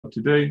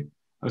today,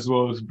 as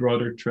well as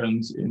broader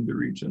trends in the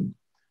region.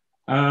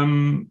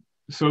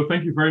 So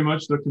thank you very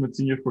much, Dr.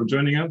 Matsinha, for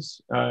joining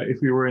us.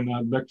 If we were in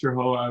a lecture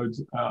hall, I would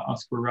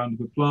ask for a round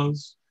of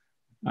applause.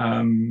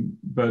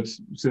 But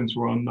since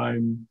we're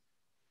online,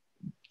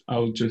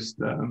 I'll just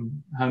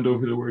hand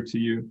over the word to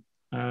you.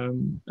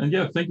 And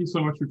yeah, thank you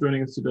so much for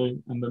joining us today,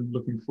 and I'm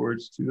looking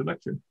forward to the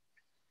lecture.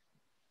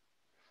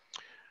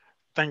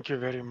 Thank you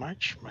very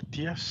much,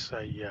 Matthias.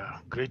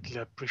 I greatly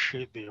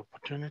appreciate the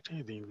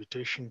opportunity, the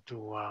invitation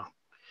to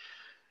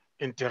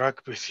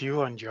interact with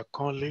you and your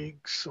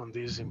colleagues on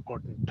this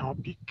important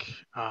topic.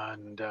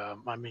 And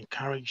I'm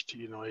encouraged,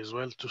 as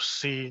well to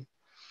see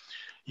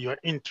your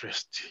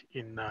interest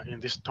in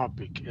this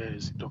topic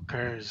as it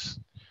occurs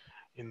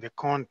in the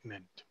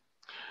continent.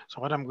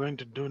 So what I'm going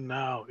to do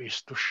now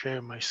is to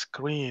share my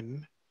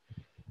screen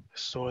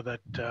so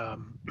that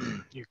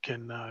you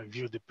can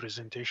view the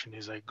presentation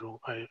as I go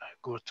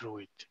through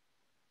it.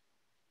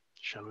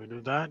 Shall we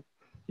do that?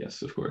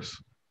 Yes, of course.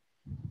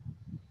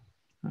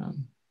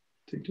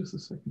 Take just a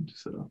second to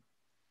set up.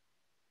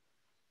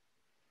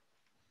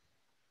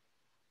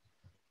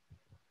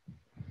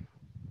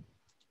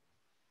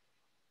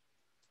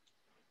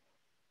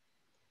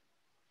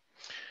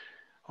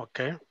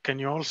 Okay, can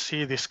you all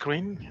see the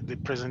screen, the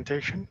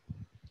presentation?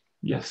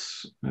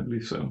 Yes, I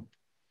believe so.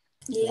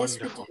 Yes,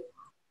 Wonderful. we do.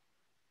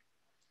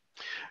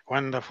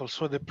 Wonderful.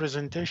 So the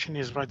presentation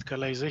is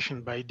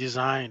radicalization by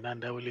design,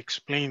 and I will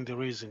explain the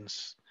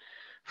reasons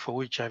for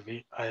which I've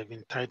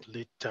entitled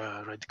it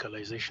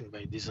radicalization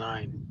by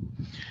design.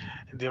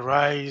 The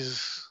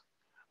rise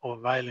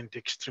of violent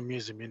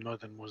extremism in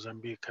northern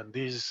Mozambique, and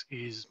this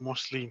is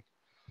mostly,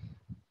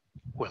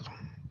 well,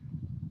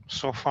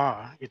 so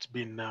far it's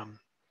been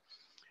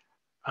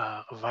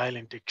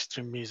violent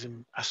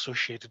extremism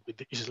associated with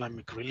the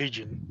Islamic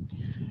religion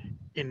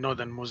in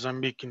northern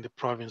Mozambique in the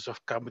province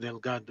of Cabo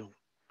Delgado,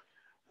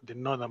 the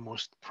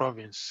northernmost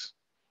province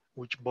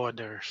which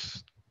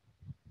borders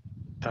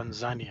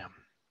Tanzania.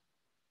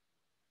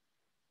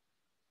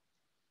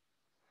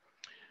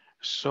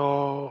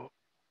 So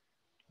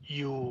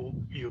you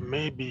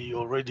may be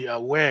already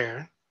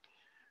aware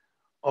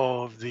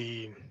of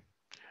the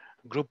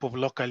group of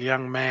local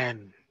young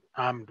men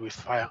armed with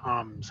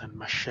firearms and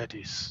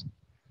machetes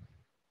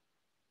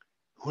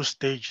who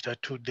staged a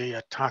two-day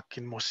attack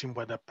in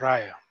Mocimboa da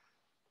Praia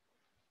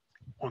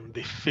on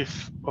the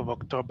 5th of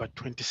October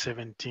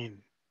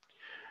 2017.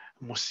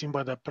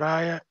 Mocimboa da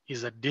Praia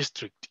is a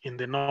district in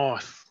the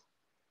north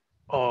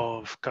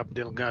of Cabo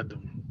Delgado.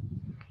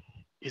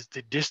 It's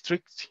the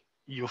district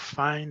you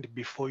find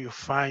before you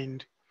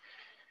find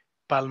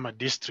Palma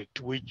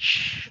district,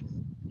 which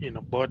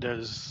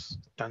borders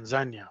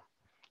Tanzania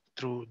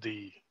through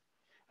the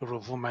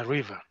Rovuma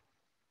River.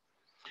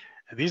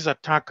 These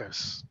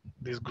attackers,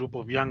 this group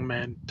of young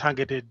men,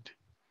 targeted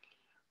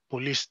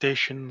police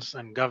stations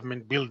and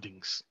government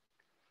buildings,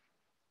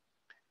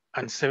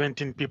 and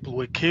 17 people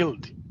were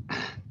killed.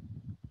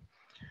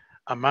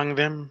 Among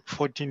them,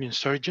 14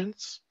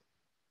 insurgents,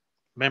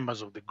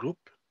 members of the group,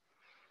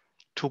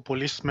 2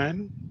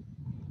 policemen,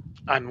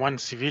 and 1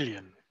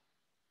 civilian.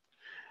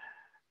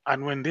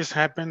 And when this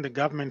happened, the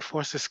government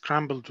forces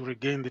scrambled to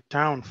regain the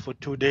town for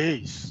 2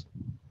 days.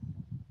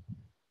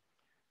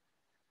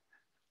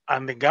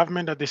 And the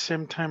government at the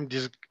same time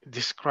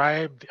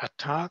described the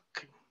attack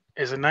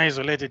as an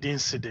isolated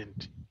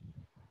incident,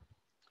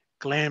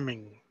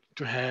 claiming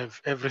to have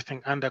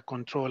everything under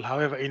control.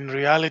 However, in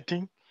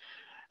reality,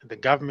 the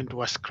government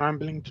was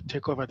scrambling to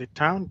take over the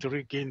town, to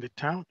regain the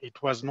town.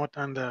 It was not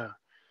under,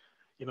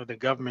 the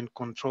government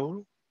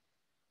control,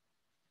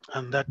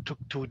 and that took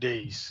 2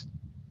 days.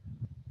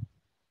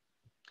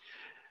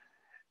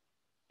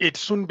 It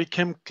soon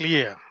became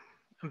clear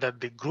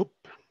that the group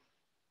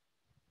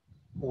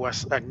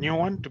was a new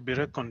one to be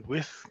reckoned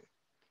with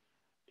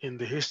in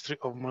the history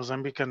of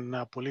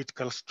Mozambican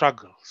political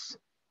struggles.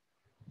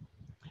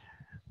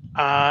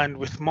 And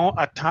with more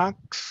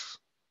attacks,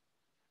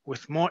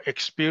 with more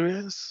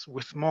experience,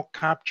 with more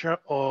capture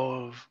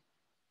of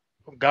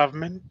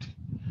government,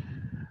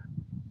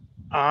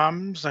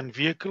 arms and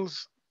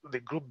vehicles,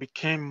 the group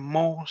became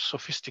more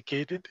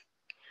sophisticated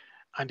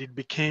and it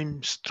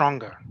became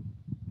stronger.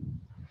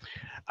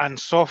 And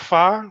so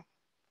far,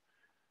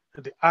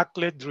 the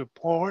ACLED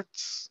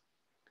reports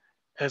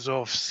as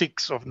of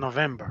 6th of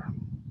November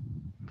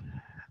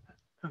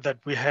that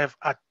we have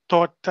a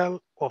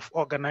total of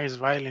organized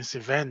violence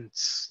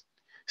events,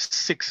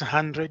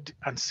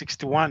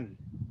 661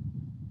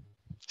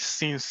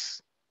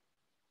 since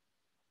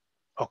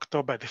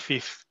October the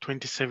 5th,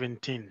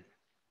 2017.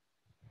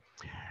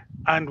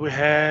 And we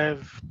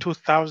have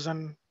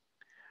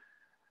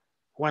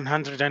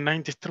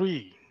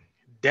 2,193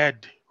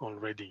 dead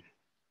already,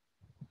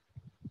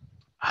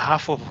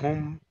 half of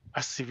whom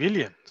are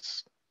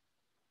civilians.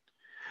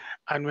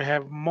 And we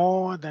have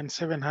more than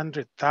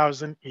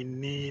 700,000 in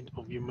need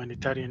of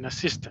humanitarian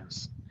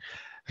assistance.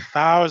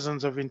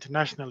 Thousands of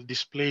international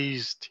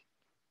displaced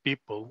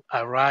people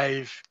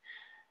arrive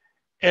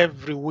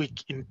every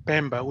week in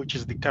Pemba, which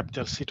is the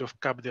capital city of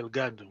Cabo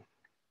Delgado,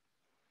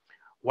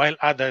 while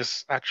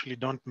others actually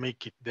don't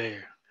make it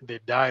there. They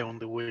die on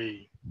the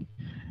way,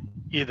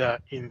 either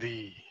in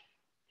the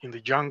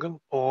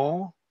jungle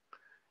or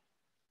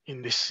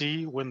in the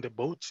sea when the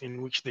boats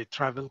in which they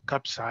travel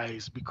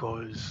capsize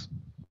because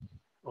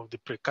of the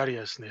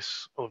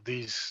precariousness of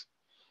these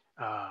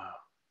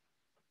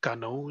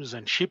canoes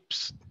and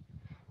ships,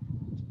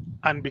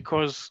 and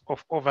because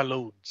of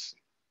overloads.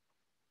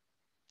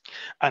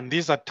 And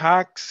these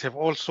attacks have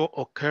also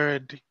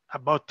occurred,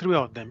 about 3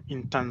 of them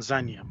in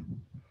Tanzania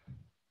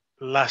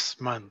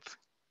last month.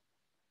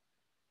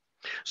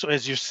 So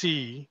as you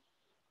see,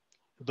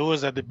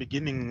 those are the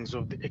beginnings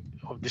of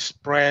the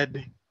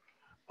spread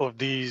of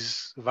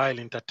these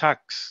violent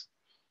attacks.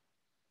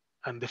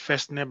 And the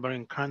first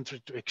neighboring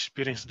country to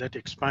experience that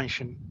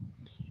expansion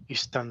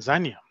is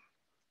Tanzania.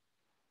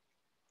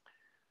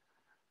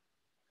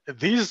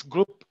 This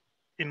group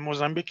in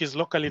Mozambique is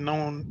locally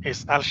known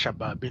as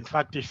Al-Shabaab. In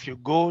fact, if you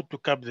go to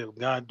Cabo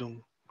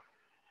Delgado,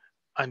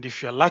 and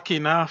if you're lucky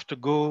enough to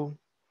go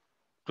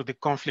to the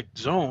conflict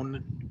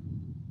zone,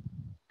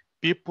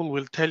 people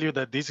will tell you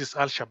that this is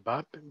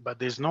Al-Shabaab, but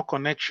there's no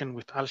connection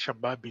with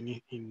Al-Shabaab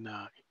in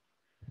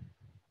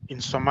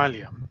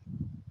Somalia.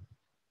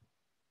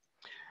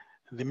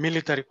 The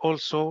military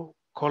also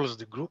calls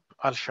the group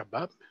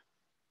Al-Shabaab,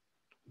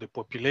 the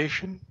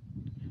population,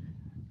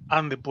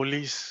 and the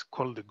police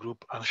call the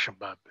group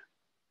Al-Shabaab.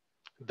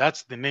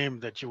 That's the name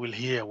that you will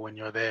hear when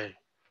you're there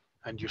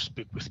and you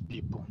speak with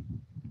people.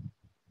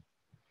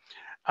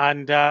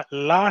 And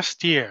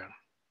last year,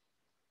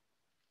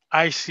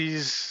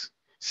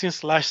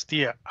 since last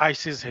year,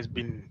 ISIS has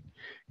been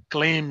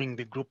claiming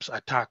the group's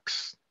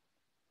attacks.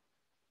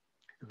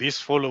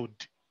 This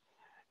followed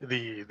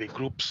the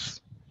group's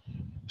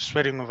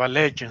swearing of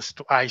allegiance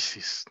to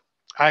ISIS.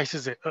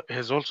 ISIS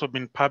has also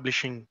been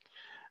publishing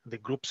the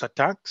group's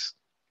attacks,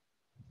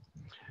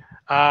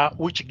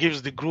 which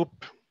gives the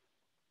group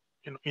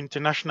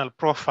international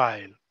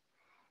profile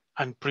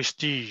and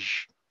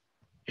prestige,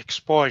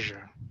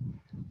 exposure,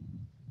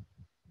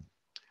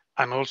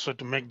 and also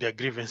to make their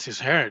grievances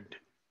heard.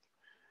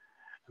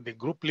 The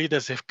group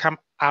leaders have come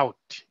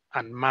out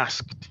and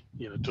masked,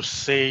 to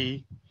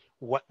say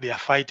what they are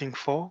fighting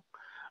for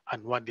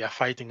and what they are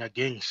fighting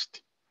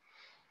against.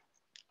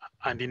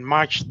 And in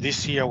March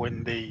this year,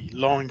 when they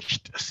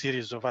launched a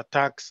series of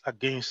attacks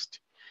against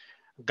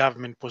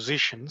government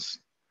positions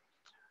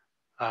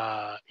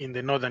in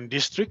the northern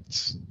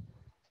districts,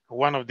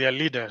 one of their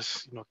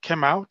leaders,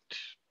 came out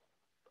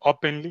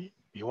openly.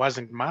 He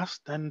wasn't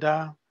masked, and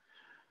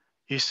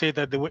he said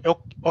that they were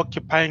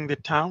occupying the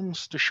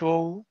towns to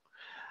show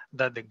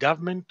that the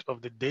government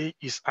of the day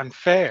is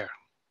unfair,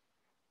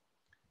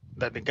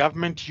 that the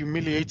government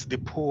humiliates the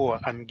poor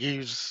and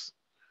gives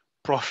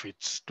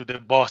profits to the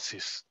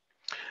bosses.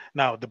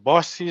 Now, the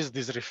bosses,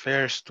 this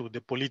refers to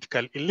the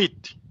political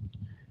elite,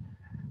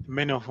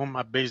 many of whom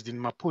are based in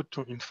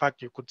Maputo. In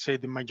fact, you could say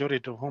the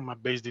majority of whom are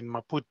based in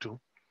Maputo,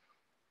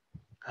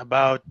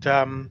 about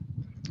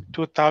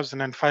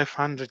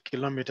 2,500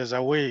 kilometers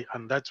away,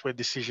 and that's where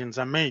decisions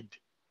are made.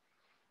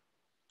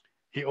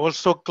 He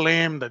also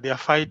claimed that they are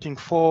fighting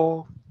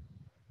for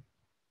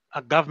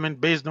a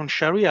government based on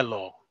Sharia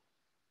law,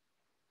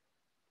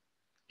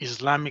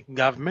 Islamic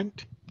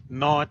government,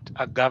 not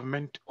a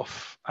government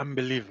of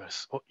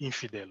unbelievers or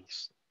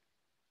infidels.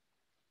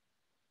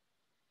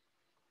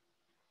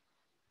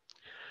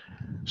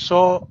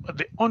 So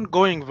the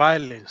ongoing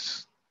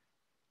violence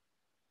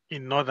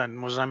in northern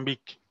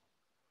Mozambique,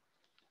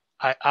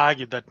 I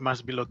argue that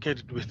must be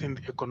located within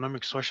the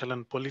economic, social,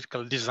 and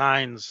political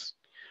designs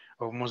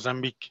of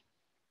Mozambique.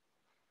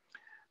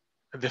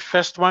 The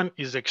first one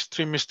is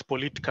extremist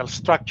political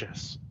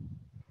structures.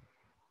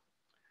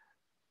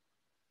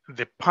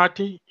 The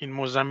party in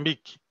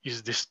Mozambique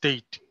is the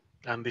state,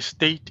 and the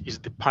state is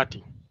the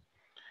party.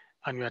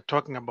 And we are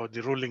talking about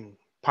the ruling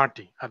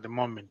party at the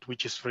moment,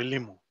 which is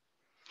Frelimo.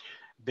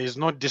 There is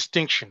no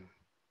distinction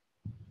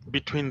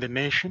between the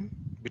nation,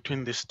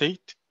 between the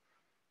state,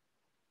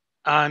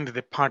 and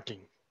the party.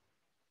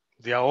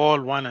 They are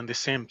all one and the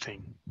same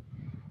thing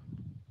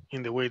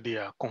in the way they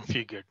are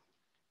configured.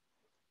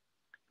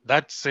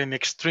 That's an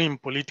extreme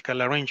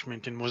political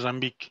arrangement in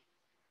Mozambique,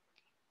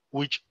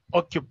 which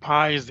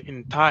occupies the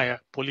entire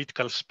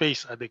political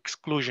space at the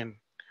exclusion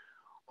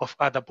of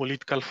other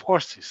political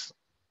forces,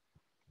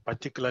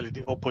 particularly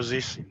the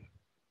opposition.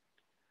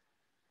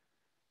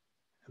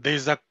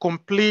 There's a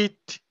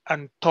complete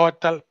and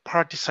total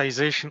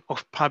particization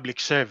of public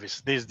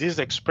service. There's this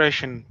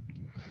expression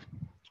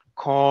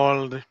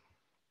called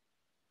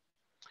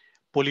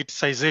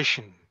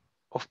politicization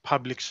of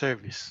public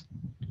service.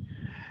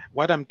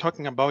 What I'm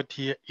talking about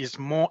here is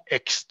more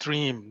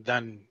extreme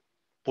than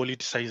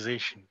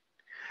politicization.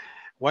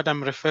 What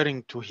I'm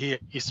referring to here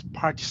is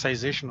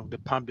particization of the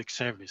public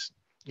service.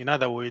 In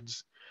other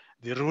words,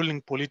 the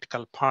ruling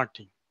political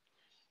party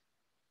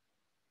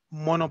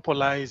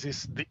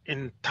monopolizes the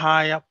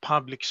entire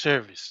public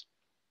service,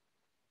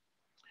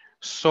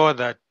 so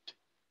that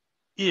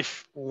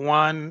if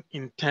one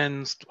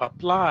intends to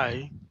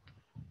apply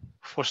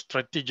for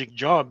strategic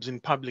jobs in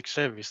public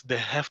service, they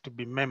have to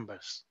be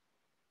members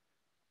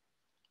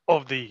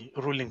of the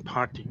ruling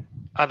party.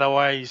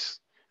 Otherwise,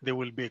 they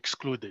will be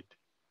excluded.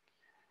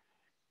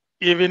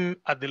 Even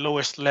at the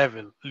lowest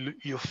level,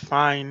 you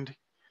find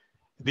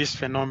this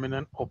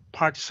phenomenon of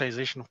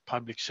particization of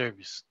public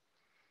service.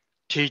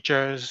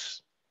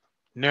 Teachers,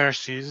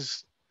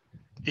 nurses,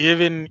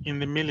 even in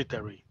the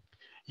military,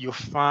 you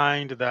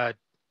find that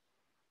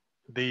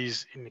there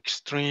is an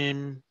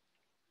extreme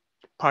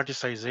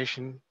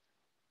particization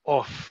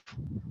of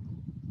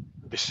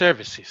the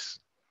services.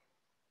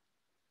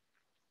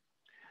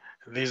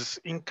 There's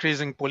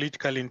increasing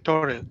political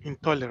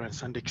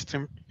intolerance and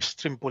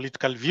extreme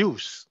political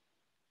views.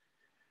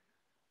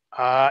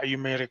 You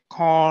may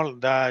recall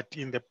that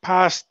in the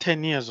past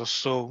 10 years or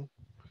so,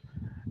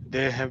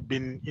 there have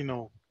been,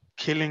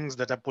 killings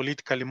that are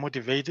politically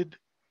motivated,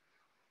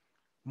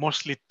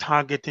 mostly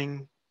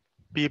targeting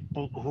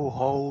people who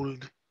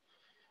hold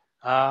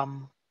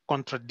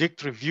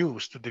contradictory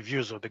views to the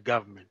views of the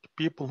government,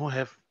 people who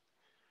have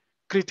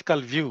critical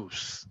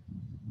views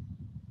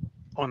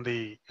on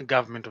the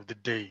government of the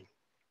day.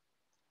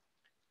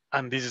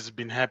 And this has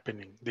been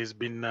happening. There's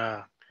been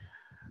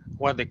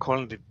what they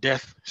call the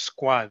death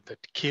squad that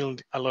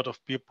killed a lot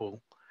of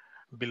people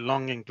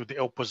belonging to the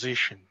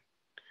opposition.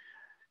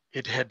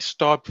 It had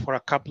stopped for a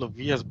couple of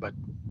years, but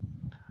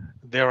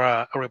there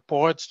are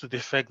reports to the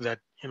effect that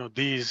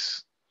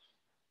these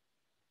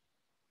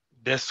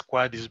death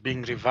squad is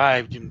being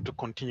revived to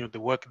continue the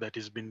work that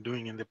it's been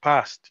doing in the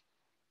past.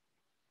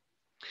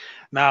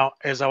 Now,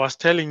 as I was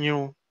telling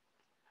you,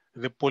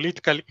 the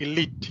political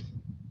elite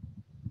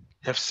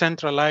have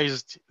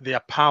centralized their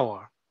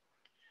power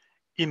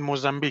in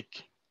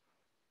Mozambique,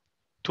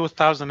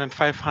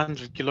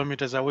 2,500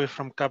 kilometers away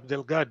from Cabo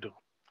Delgado.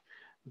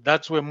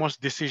 That's where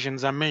most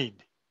decisions are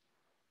made.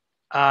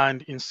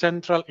 And in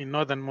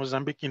northern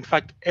Mozambique, in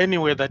fact,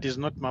 anywhere that is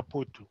not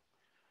Maputo,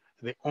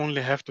 they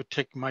only have to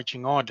take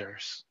marching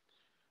orders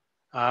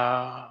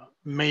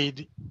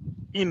made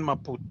in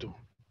Maputo,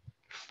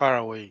 far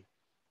away.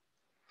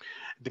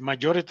 The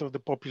majority of the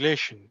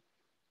population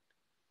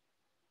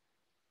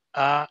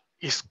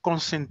is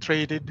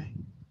concentrated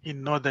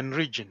in northern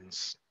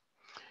regions.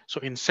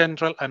 So in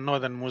central and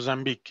northern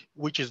Mozambique,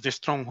 which is the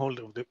stronghold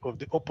of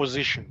the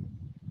opposition,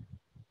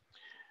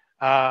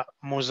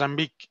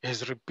 Mozambique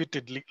has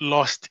repeatedly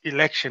lost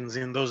elections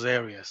in those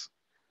areas.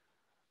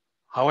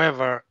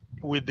 However,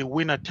 with the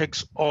winner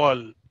takes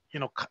all,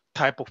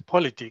 type of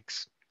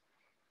politics,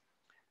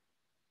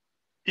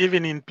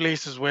 even in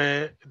places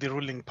where the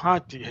ruling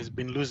party has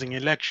been losing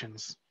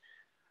elections,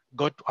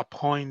 got to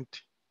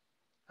appoint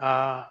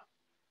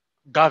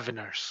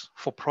governors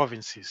for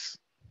provinces.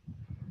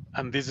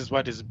 And this is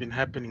what has been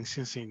happening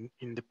since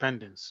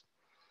independence.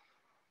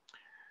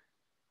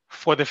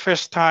 For the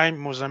first time,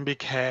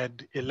 Mozambique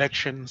had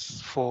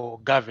elections for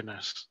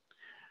governors,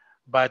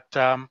 but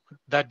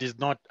that did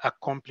not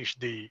accomplish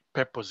the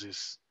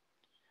purposes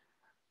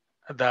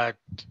that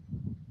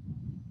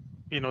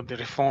the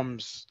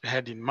reforms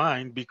had in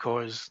mind,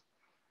 because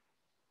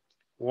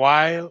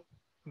while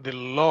the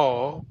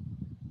law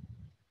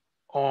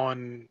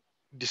on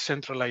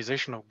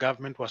decentralization of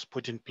government was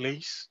put in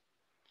place,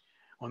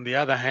 on the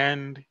other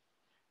hand,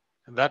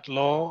 that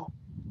law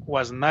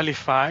was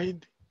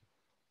nullified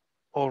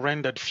or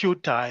rendered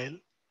futile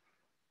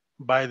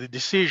by the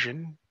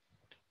decision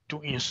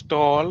to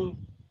install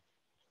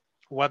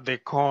what they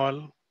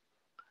call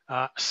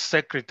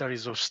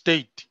secretaries of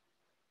state,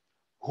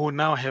 who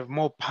now have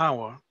more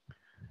power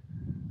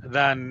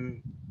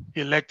than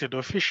elected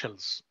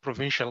officials,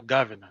 provincial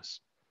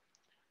governors.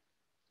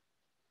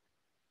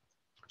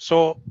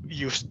 So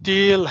you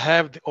still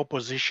have the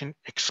opposition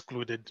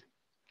excluded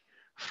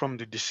from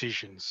the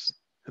decisions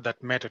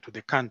that matter to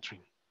the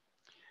country.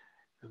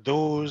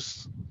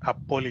 Those are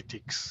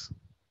politics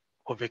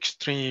of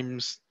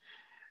extremes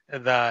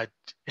that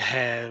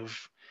have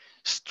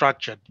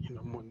structured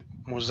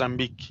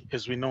Mozambique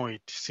as we know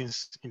it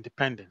since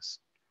independence.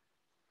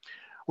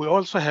 We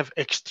also have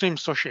extreme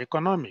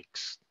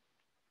socioeconomics.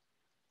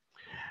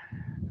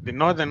 The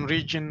northern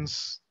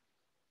regions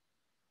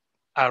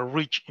are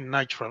rich in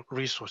natural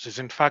resources.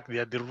 In fact, they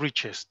are the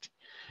richest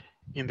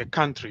in the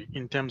country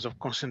in terms of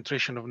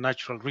concentration of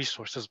natural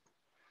resources.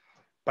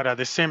 But at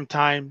the same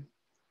time,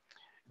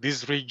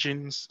 these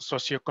regions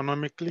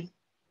socioeconomically,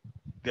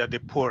 they are the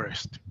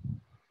poorest.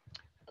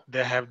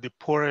 They have the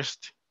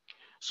poorest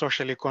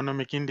social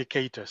economic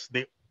indicators.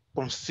 They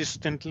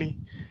consistently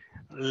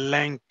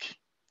rank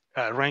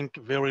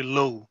very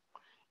low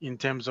in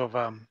terms of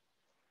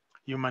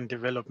Human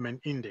Development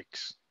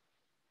Index,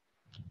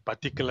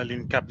 particularly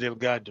in Cabo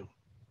Delgado.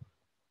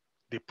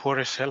 The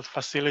poorest health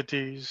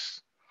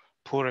facilities,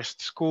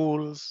 poorest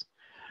schools,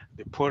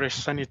 the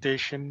poorest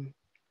sanitation,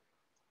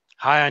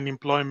 high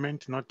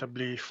unemployment,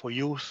 notably for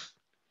youth,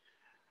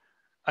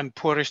 and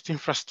poorest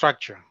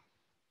infrastructure.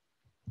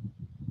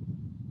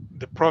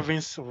 The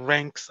province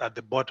ranks at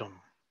the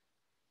bottom,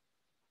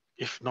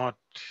 if not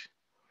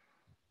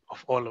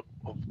of all of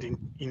the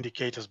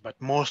indicators, but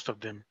most of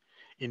them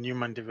in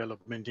human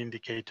development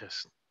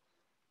indicators,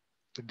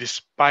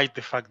 despite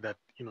the fact that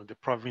the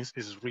province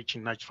is rich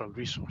in natural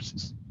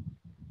resources.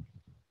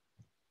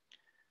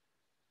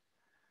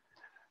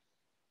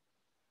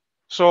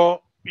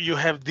 So you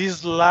have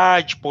this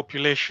large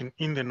population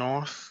in the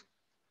north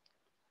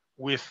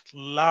with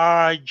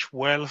large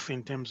wealth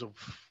in terms of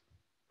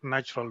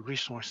natural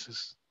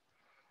resources.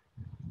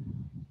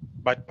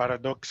 But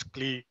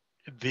paradoxically,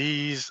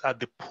 these are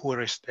the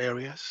poorest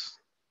areas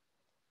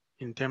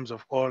in terms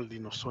of all the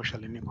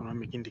social and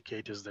economic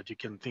indicators that you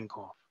can think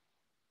of.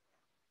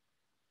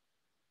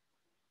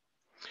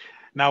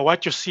 Now,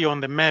 what you see on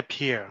the map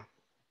here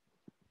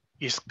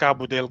is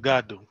Cabo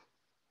Delgado.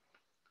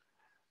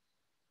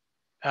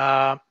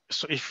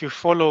 So if you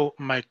follow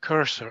my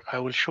cursor, I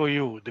will show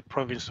you the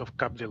province of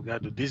Cabo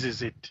Delgado. This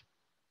is it.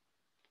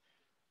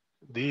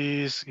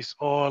 This is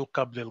all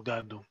Cabo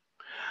Delgado.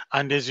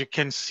 And as you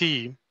can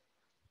see,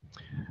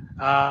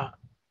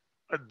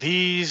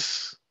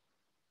 these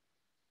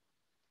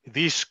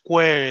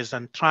squares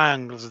and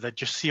triangles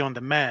that you see on the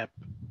map,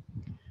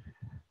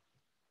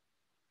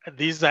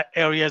 these are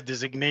areas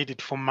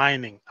designated for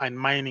mining and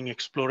mining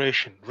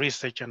exploration,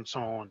 research, and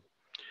so on.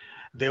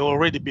 They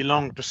already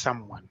belong to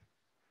someone.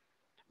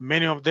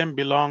 Many of them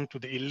belong to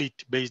the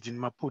elite based in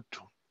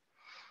Maputo,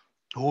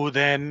 who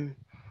then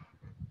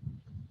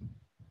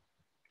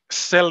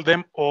sell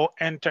them or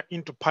enter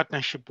into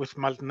partnership with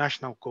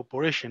multinational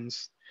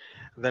corporations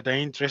that are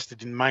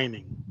interested in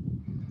mining.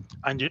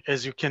 And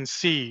as you can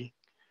see,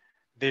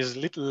 there's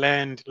little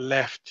land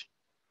left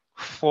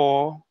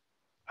for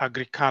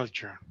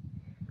agriculture,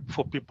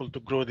 for people to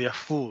grow their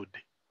food,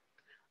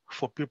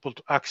 for people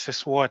to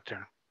access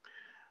water,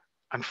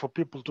 and for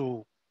people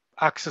to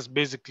access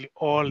basically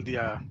all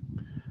their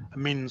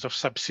means of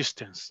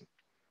subsistence.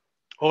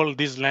 All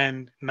this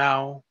land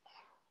now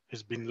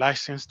has been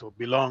licensed or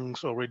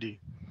belongs already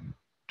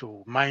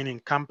to mining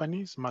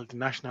companies,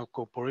 multinational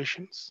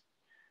corporations,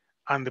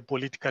 and the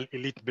political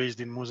elite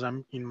based in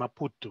Mozambique, in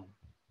Maputo.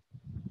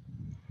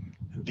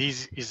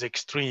 This is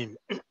extreme.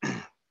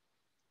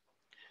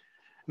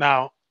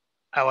 Now,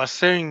 I was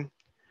saying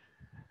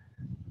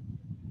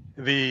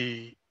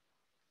the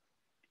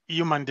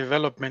human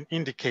development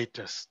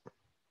indicators.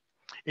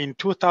 In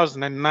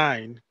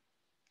 2009,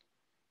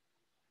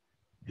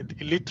 the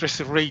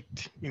illiteracy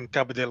rate in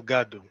Cabo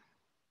Delgado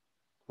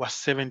was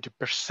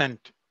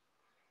 70%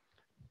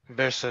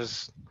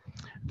 versus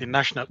the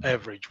national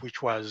average,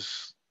 which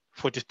was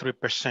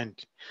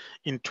 43%.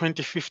 In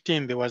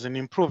 2015, there was an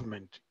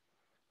improvement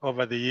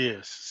over the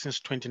years since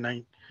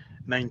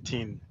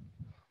 2019.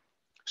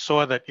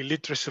 So that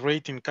illiteracy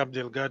rate in Cabo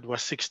Delgado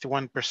was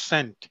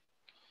 61%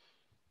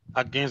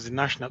 against the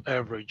national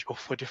average of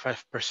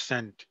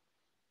 45%.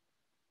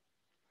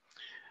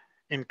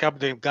 In Cabo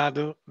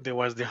Delgado, there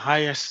was the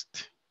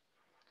highest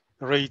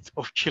rate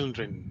of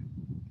children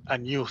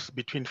and youth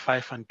between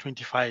 5 and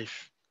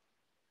 25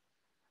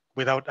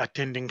 without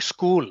attending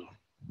school.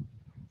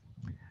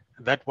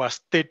 That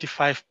was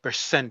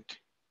 35%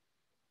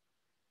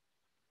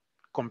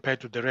 compared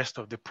to the rest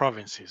of the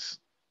provinces.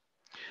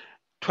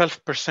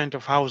 12%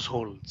 of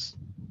households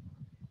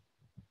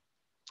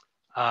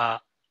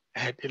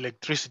had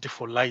electricity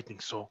for lighting.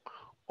 So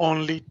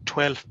only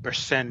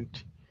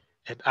 12%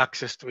 had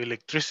access to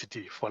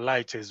electricity for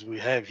lights as we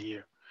have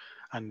here,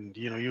 and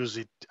use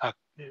it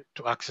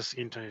to access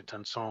internet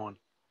and so on.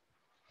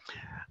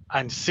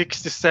 And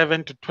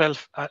 67 to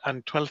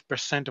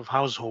 12% of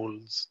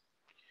households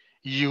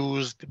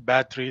used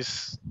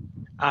batteries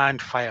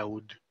and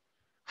firewood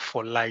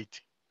for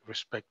light,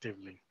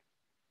 respectively.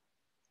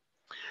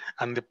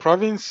 And the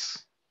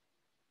province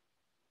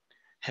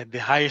had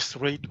the highest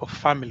rate of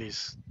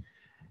families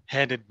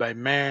headed by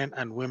men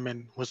and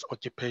women whose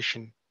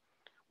occupation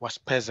was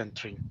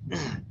peasantry,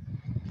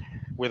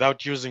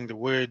 without using the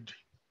word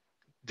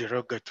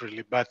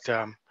derogatorily, but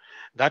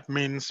that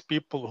means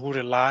people who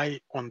rely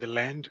on the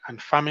land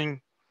and farming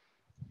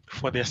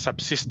for their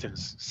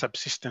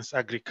subsistence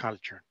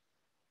agriculture.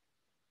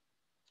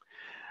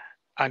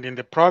 And in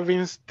the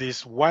province,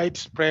 there's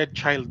widespread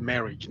child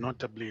marriage,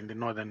 notably in the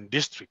northern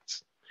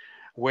districts,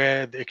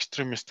 where the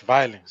extremist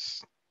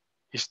violence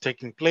is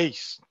taking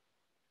place.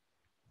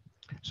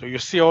 So you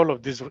see all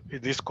of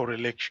these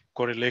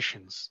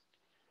correlations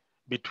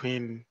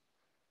between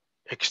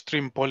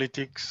extreme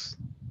politics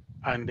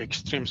and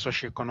extreme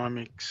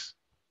socioeconomics.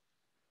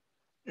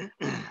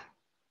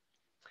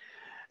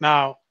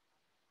 Now,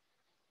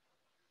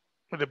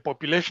 the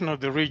population of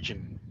the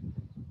region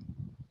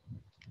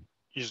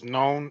is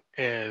known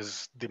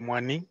as the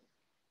Mwani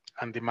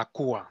and the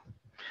Makua,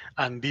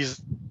 and these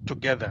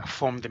together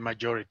form the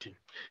majority,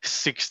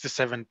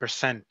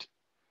 67%,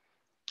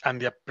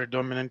 and they are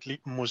predominantly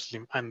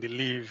Muslim, and they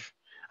live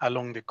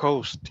along the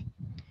coast.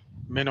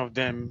 Many of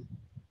them,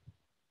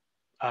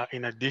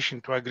 in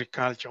addition to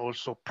agriculture,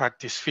 also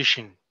practice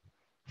fishing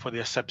for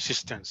their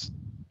subsistence.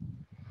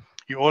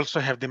 You also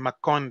have the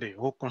Makonde,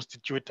 who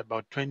constitute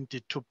about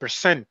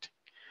 22%,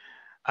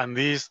 and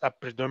these are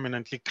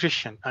predominantly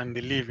Christian, and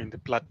they live in the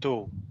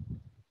plateau.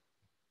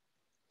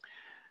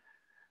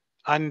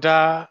 And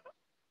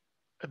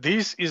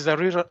this is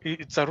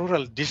it's a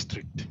rural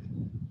district.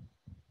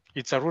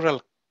 It's a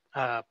rural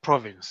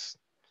province.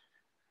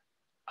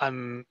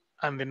 And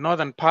the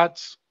northern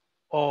parts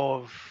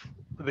of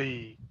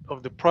the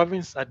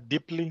province are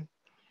deeply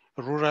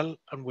rural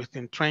and with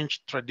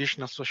entrenched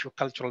traditional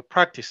sociocultural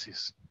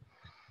practices.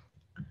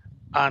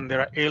 And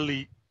their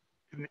early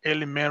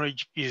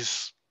marriage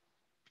is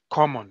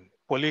common.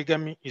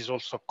 Polygamy is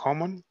also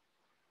common.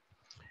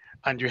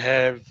 And you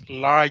have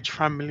large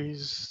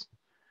families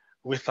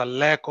with a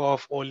lack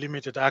of or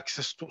limited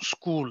access to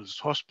schools,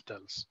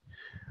 hospitals,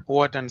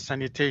 water and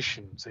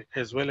sanitation,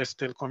 as well as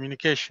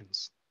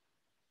telecommunications.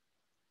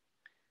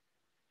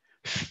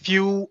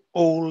 Few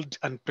old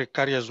and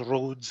precarious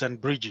roads and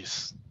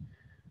bridges,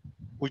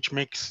 which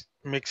makes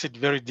it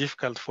very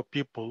difficult for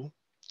people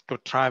to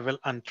travel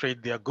and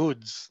trade their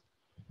goods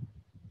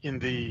in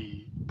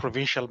the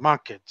provincial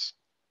markets.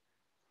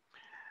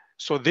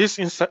 So this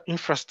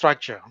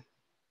infrastructure,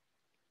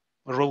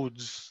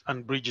 roads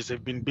and bridges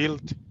have been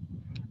built.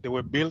 They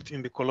were built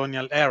in the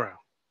colonial era.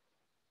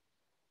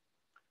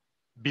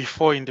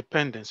 Before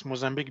independence,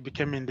 Mozambique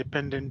became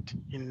independent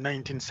in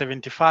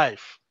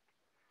 1975.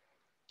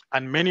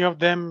 And many of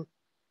them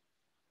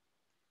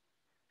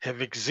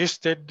have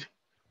existed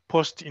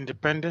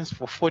post-independence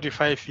for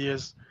 45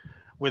 years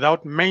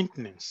without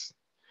maintenance.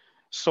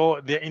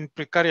 So they're in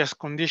precarious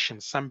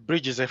conditions. Some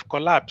bridges have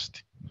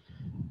collapsed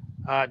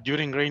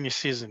during rainy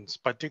seasons,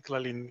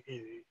 particularly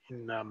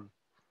in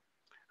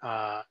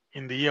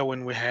the year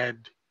when we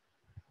had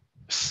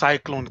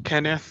Cyclone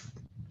Kenneth,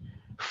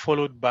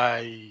 followed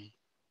by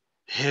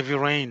heavy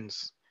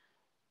rains.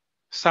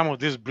 Some of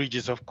these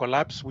bridges have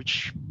collapsed,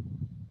 which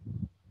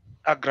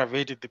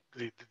aggravated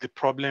the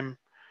problem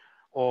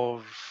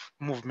of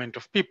movement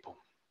of people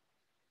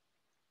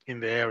in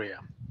the area.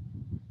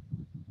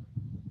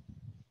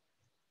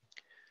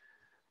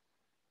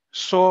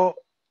 So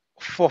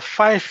for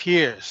 5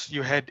 years,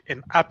 you had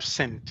an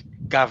absent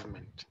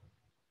government,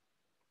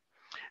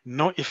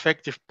 no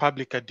effective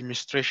public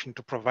administration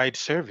to provide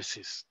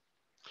services,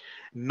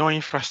 no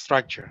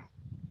infrastructure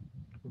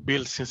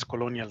built since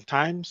colonial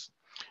times,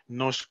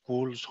 no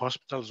schools,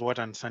 hospitals,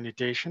 water and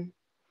sanitation.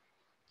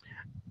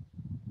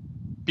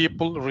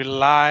 People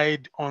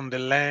relied on the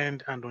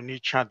land and on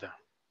each other,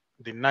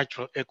 the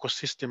natural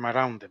ecosystem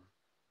around them,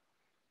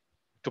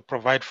 to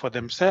provide for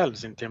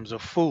themselves in terms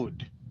of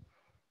food,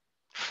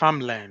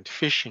 farmland,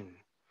 fishing,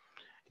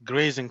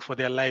 grazing for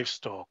their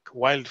livestock,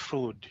 wild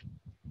food,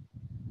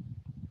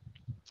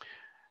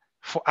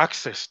 for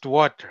access to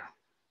water,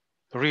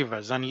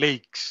 rivers and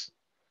lakes.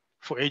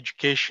 For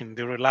education,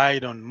 they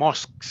relied on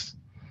mosques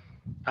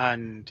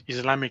and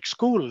Islamic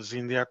schools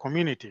in their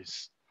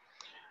communities.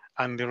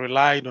 And they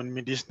relied on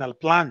medicinal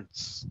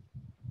plants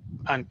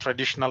and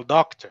traditional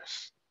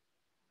doctors.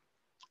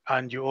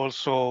 And you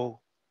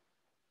also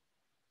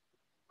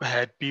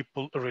had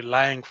people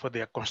relying for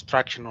their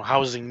construction or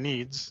housing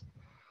needs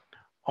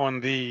on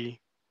the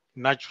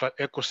natural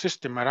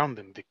ecosystem around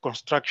them. The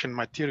construction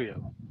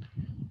material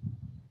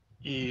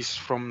is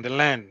from the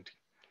land,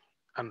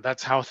 and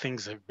that's how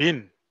things have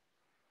been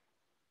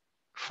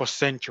for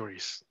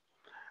centuries.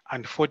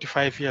 And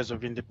 45 years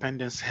of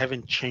independence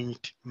haven't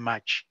changed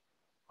much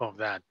of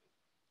that.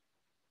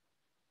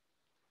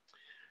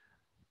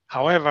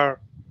 However,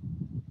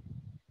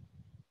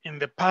 in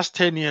the past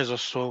 10 years or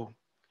so,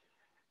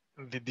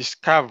 the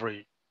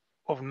discovery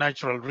of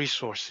natural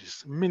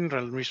resources,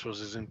 mineral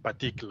resources in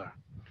particular,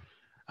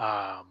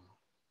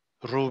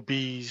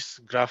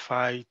 rubies,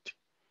 graphite,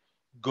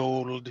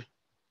 gold,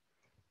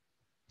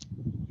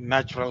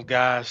 natural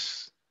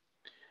gas,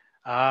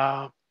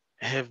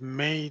 have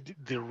made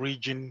the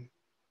region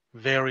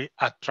very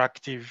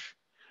attractive,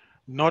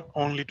 not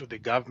only to the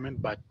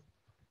government, but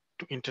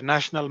to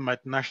international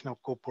multinational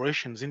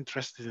corporations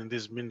interested in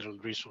these mineral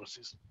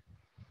resources.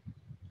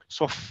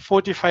 So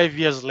 45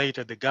 years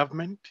later, the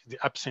government, the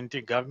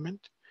absentee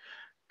government,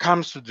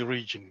 comes to the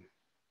region,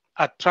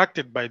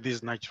 attracted by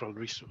these natural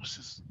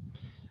resources.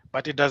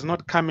 But it does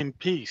not come in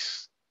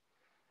peace.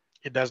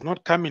 It does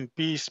not come in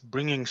peace,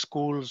 bringing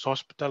schools,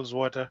 hospitals,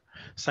 water,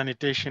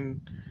 sanitation,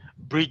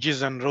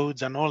 bridges and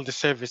roads, and all the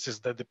services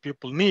that the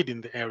people need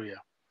in the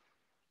area.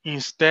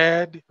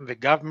 Instead, the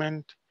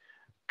government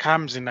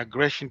comes in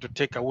aggression to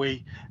take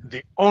away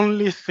the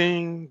only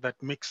thing that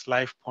makes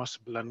life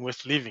possible and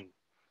worth living,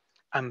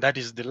 and that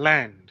is the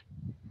land.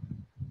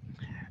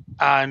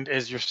 And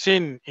as you've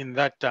seen in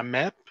that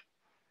map,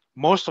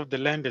 most of the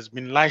land has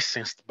been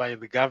licensed by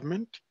the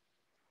government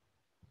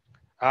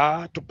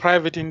to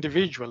private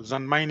individuals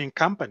and mining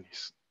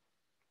companies.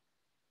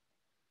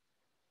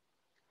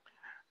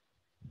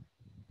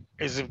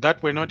 As if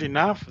that were not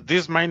enough,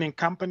 these mining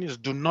companies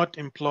do not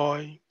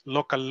employ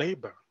local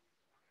labor.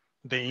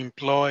 They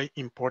employ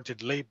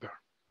imported labor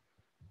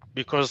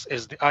because,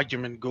 as the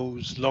argument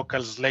goes,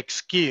 locals lack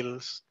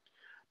skills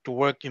to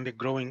work in the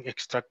growing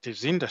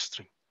extractives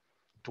industry,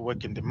 to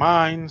work in the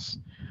mines,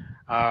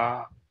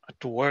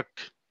 to work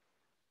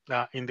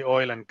in the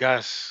oil and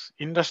gas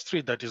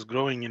industry that is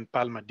growing in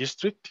Palma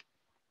district.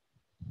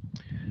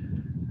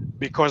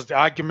 Because the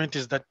argument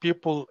is that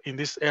people in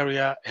this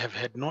area have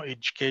had no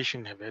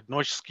education, have had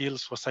no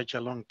skills for such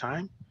a long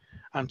time,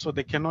 and so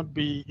they cannot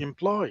be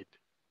employed.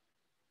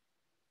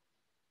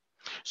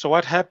 So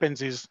what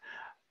happens is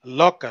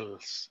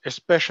locals,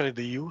 especially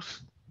the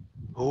youth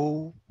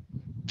who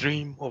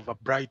dream of a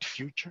bright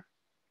future,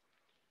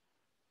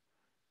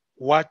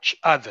 watch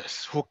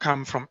others who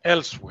come from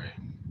elsewhere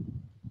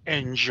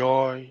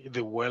enjoy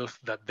the wealth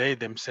that they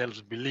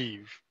themselves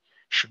believe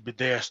should be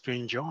theirs to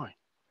enjoy.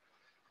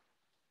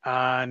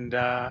 And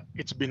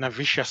it's been a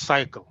vicious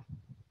cycle.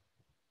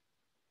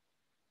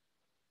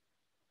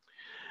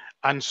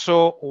 And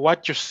so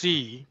what you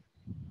see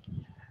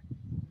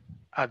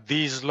are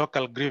these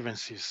local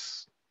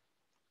grievances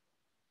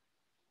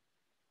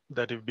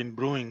that have been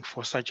brewing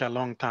for such a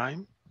long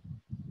time,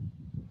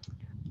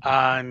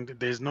 and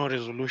there's no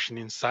resolution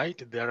in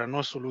sight. There are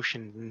no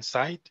solutions in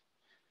sight.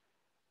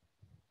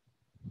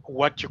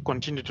 What you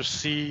continue to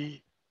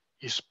see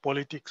is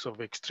politics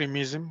of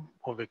extremism,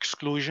 of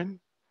exclusion,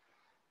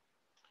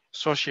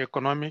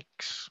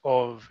 socioeconomics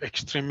of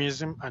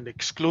extremism and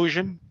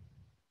exclusion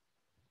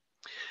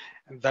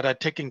that are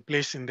taking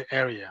place in the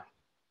area.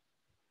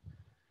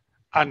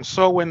 And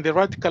so when the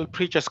radical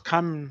preachers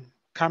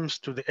comes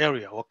to the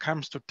area or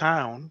comes to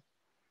town,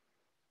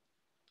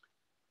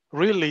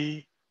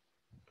 really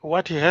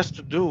what he has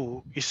to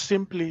do is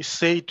simply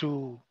say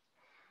to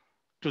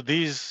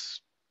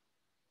these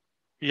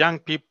young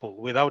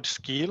people without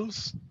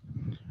skills,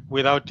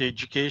 without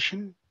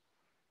education,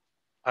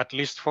 at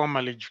least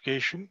formal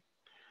education,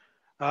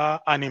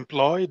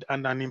 unemployed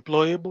and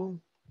unemployable.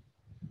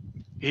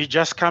 He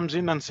just comes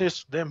in and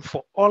says to them,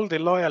 for all the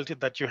loyalty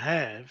that you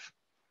have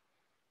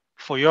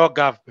for your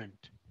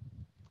government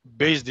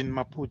based in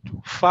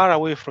Maputo, far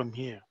away from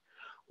here,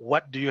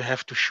 what do you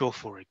have to show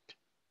for it?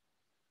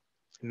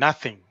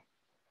 Nothing.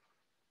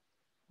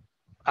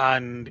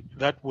 And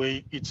that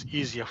way it's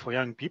easier for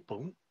young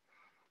people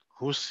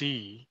who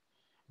see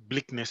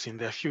bleakness in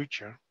their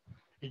future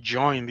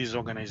join these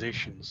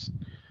organizations.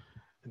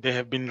 There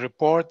have been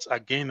reports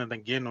again and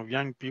again of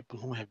young people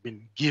who have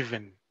been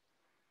given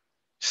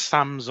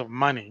sums of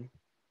money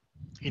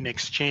in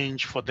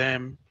exchange for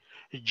them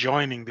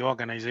joining the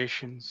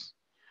organizations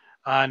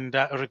and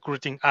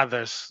recruiting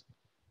others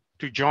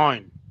to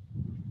join.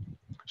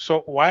 So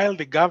while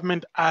the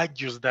government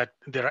argues that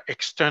there are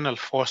external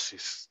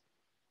forces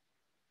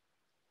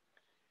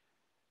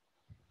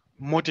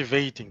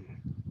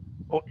motivating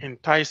or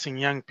enticing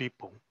young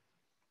people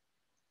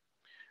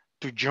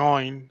to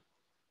join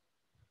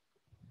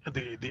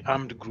the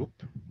armed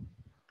group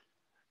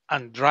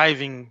and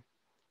driving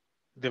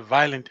the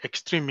violent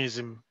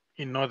extremism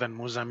in northern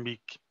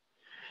Mozambique,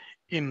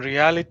 in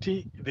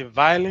reality, the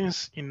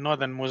violence in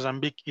northern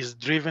Mozambique is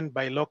driven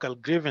by local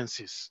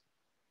grievances.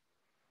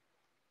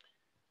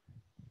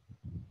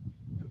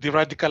 The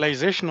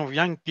radicalization of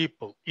young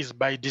people is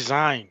by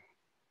design.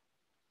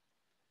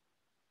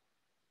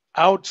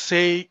 I would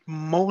say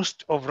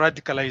most of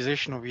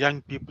radicalization of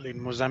young people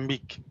in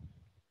Mozambique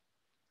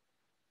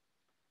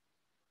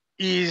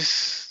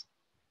is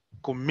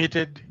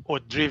committed or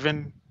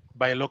driven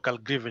by local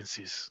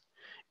grievances,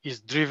 is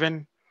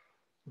driven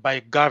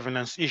by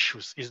governance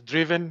issues, is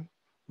driven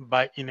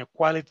by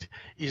inequality,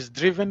 is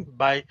driven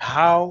by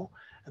how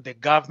the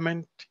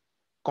government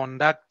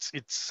conducts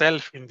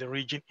itself in the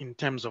region in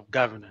terms of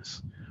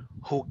governance.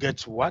 Who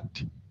gets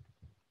what,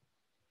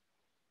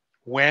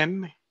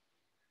 when,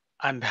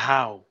 and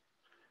how.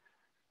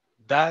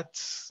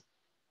 That's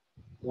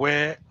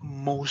where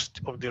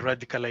most of the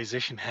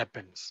radicalization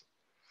happens.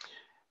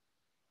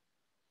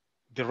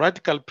 The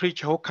radical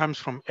preacher who comes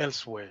from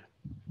elsewhere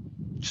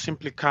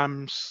simply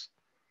comes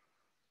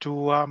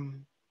to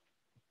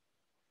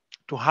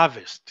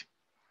harvest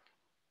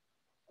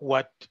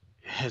what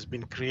has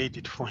been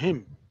created for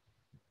him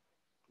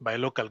by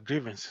local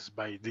grievances,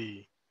 by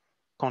the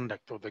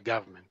conduct of the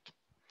government.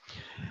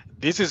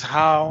 This is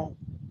how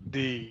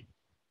the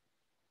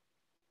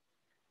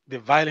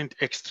violent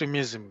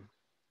extremism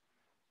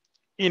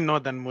in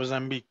northern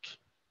Mozambique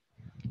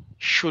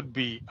should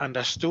be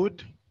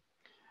understood.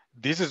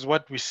 This is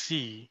what we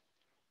see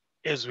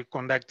as we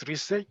conduct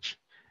research,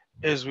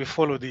 as we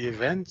follow the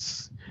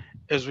events,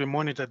 as we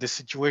monitor the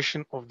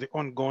situation of the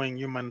ongoing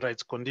human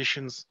rights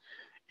conditions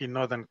in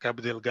northern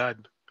Cabo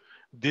Delgado.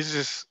 This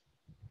is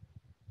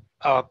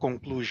our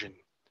conclusion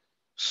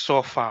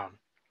so far.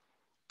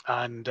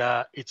 And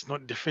it's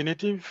not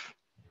definitive,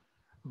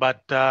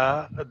 but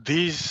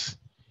this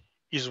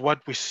is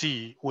what we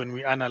see when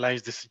we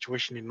analyze the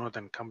situation in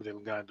northern Cabo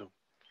Delgado.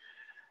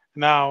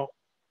 Now,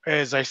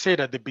 as I said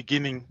at the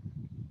beginning,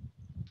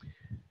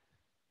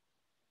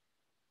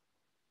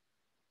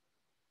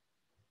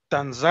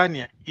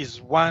 Tanzania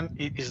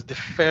is the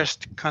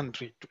first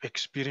country to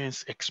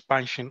experience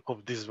expansion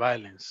of this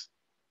violence.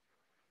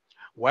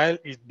 While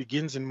it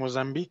begins in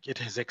Mozambique, it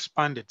has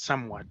expanded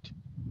somewhat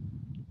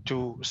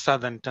to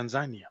southern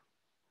Tanzania.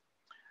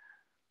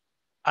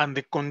 And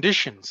the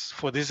conditions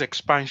for this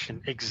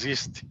expansion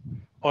exist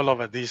all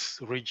over this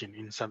region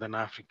in Southern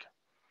Africa.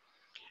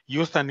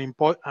 Youth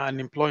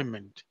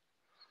unemployment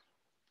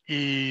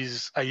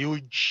is a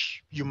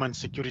huge human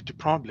security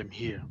problem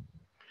here.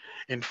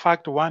 In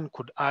fact, one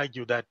could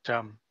argue that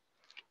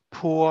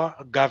poor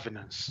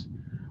governance,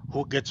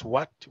 who gets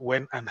what,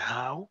 when, and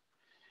how,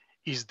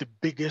 is the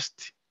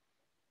biggest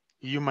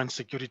human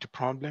security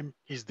problem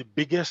is the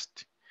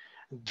biggest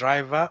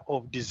driver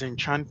of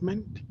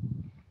disenchantment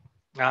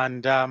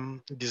and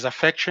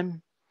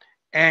disaffection,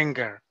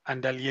 anger,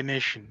 and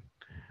alienation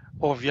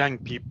of young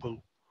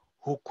people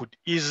who could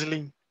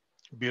easily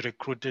be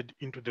recruited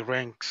into the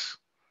ranks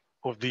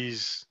of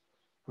these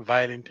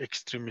violent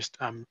extremist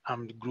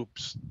armed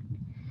groups.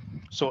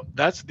 So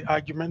that's the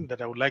argument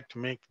that I would like to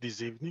make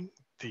this evening,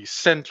 the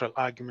central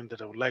argument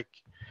that I would like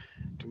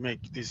to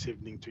make this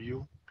evening to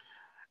you.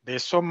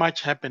 There's so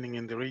much happening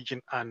in the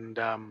region, and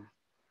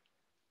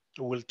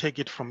we'll take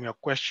it from your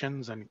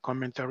questions and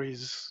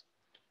commentaries.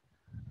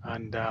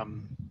 And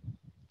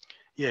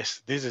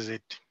yes, this is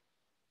it.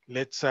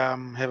 Let's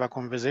have a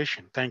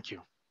conversation. Thank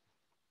you.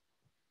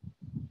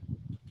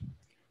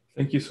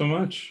 Thank you so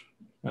much.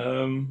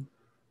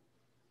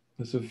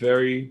 That's a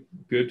very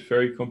good,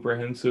 very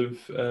comprehensive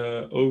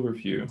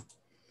overview.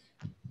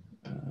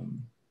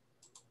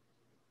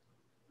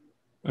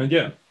 And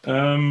yeah,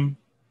 that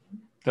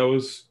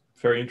was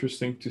very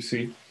interesting to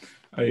see.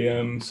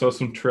 I saw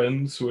some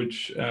trends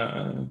which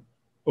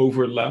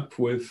overlap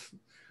with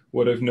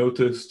what I've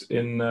noticed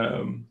in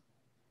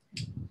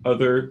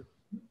other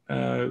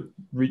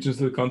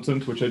regions of the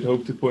continent, which I'd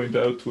hope to point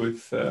out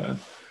with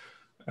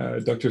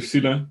Dr.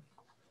 Sila.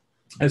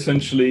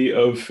 Essentially,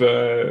 of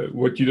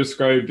what you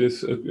described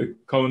as a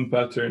common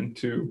pattern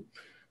to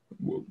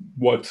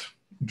what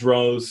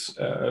draws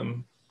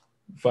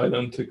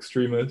violent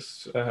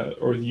extremists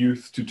or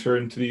youth to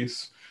turn to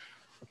these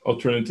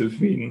alternative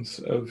means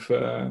of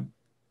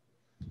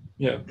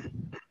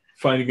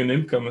finding an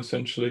income,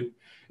 essentially.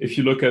 If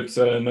you look at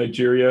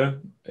Nigeria,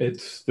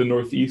 it's the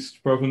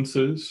northeast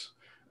provinces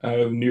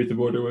near the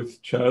border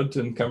with Chad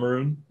and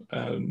Cameroon,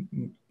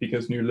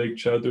 because near Lake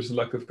Chad there's a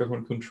lack of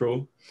government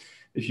control.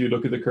 If you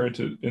look at the current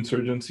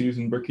insurgencies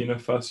in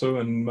Burkina Faso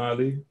and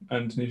Mali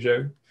and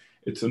Niger,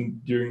 it's in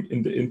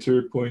the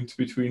interpoint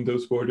between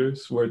those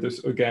borders where there's,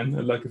 again,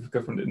 a lack of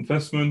government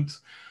investment,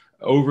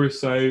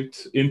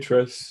 oversight,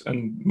 interests,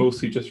 and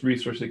mostly just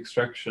resource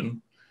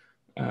extraction.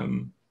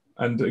 And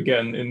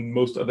again, in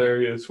most other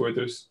areas where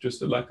there's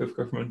just a lack of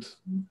government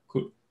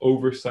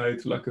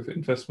oversight, lack of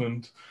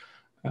investment,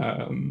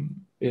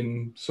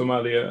 in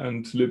Somalia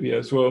and Libya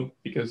as well,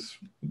 because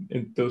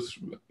in those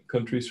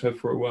countries have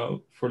for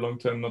a long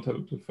time not had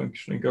a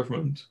functioning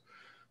government.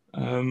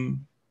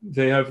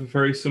 They have a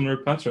very similar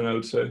pattern, I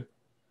would say.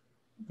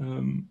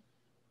 Do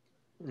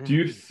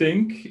you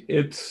think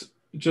it's,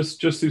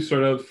 just to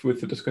start out with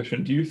the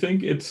discussion, do you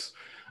think it's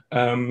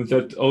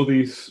that all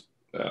these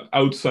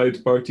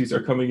outside parties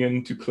are coming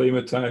in to claim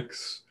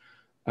attacks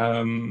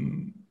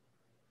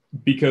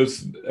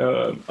because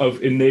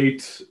of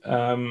innate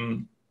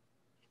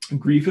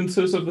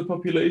grievances of the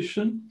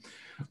population?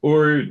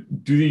 Or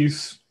do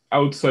these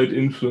outside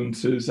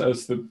influences,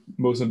 as the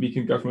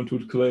Mozambican government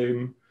would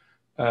claim,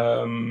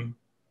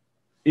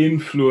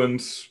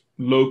 influence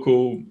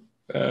local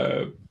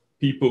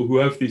people who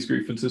have these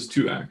grievances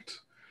to act?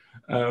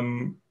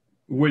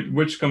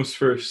 Which comes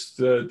first,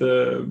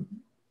 the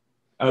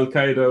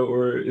Al-Qaeda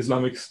or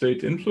Islamic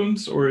State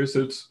influence, or is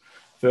it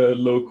the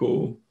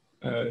local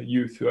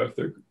youth who have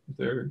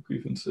their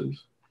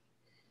grievances?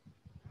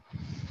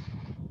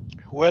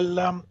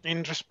 Well,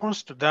 in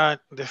response to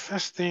that, the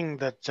first thing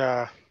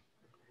that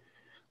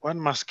one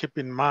must keep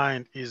in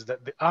mind is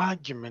that the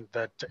argument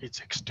that it's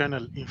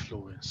external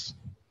influence,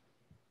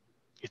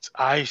 it's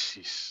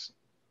ISIS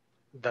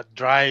that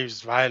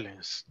drives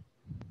violence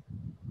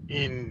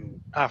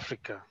in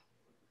Africa,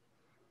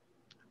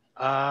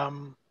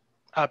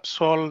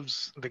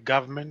 absolves the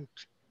government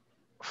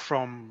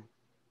from,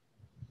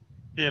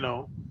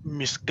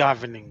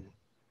 misgoverning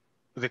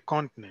the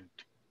continent.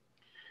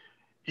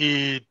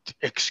 It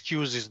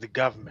excuses the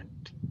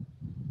government.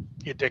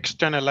 It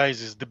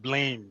externalizes the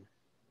blame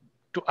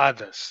to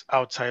others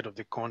outside of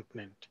the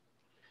continent,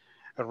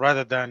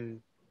 rather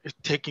than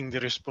taking the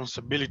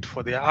responsibility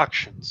for their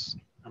actions.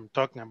 I'm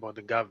talking about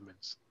the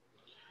governments.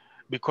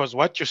 Because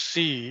what you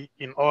see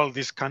in all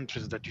these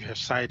countries that you have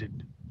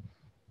cited,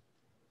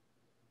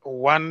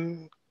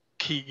 one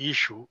key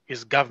issue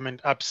is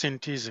government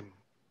absenteeism,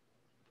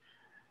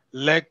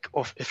 lack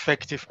of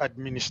effective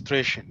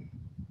administration,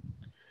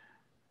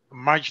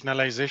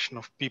 marginalization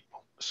of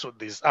people. So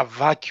there's a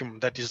vacuum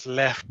that is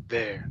left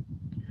there.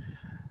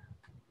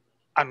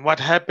 And what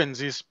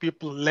happens is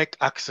people lack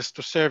access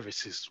to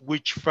services,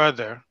 which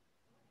further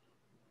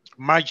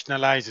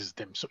marginalizes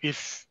them. So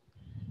if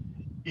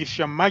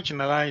you're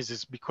marginalized,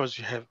 it's because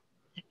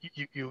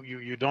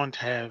you don't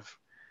have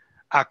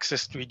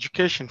access to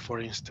education, for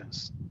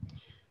instance.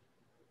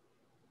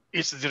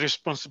 It's the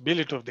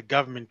responsibility of the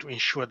government to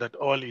ensure that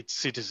all its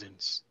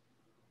citizens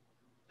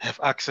have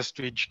access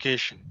to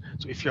education.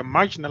 So if you're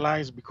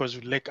marginalized because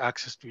you lack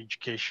access to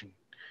education,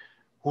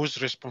 whose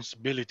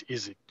responsibility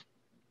is it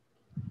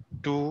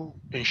to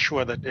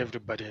ensure that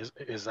everybody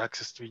has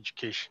access to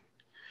education?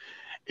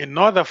 In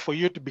order for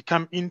you to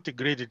become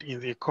integrated in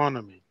the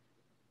economy,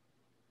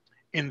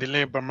 in the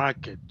labor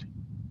market,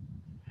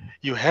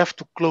 you have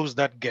to close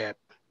that gap.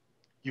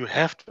 You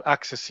have to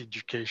access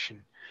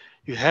education.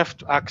 You have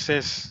to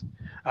access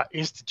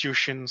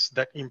institutions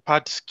that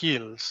impart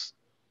skills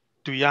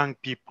to young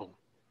people,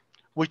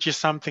 which is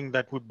something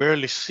that we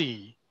barely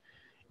see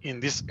in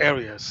these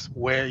areas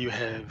where you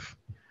have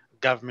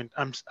government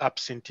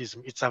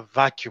absenteeism. It's a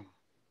vacuum.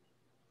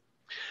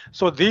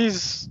 So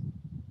these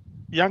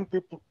young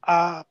people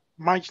are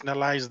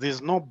marginalized.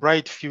 There's no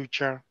bright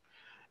future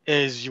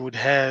as you would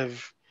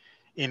have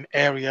in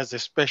areas,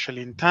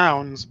 especially in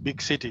towns,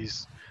 big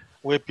cities,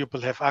 where people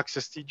have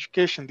access to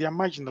education. They are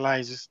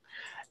marginalized.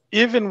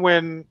 Even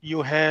when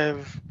you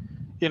have,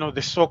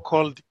 the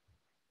so-called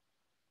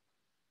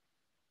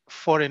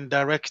foreign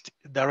direct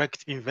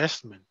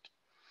investment,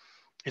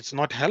 it's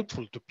not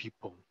helpful to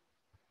people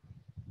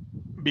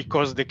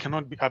because they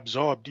cannot be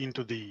absorbed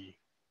into the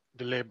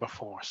labor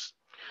force.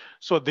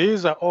 So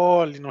these are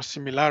all,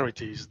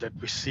 similarities that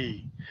we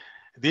see.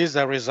 These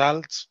are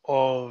results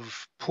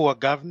of poor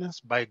governance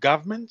by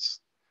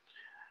governments.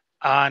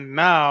 And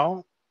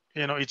now,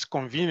 it's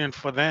convenient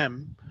for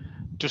them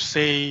to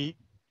say,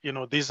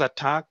 these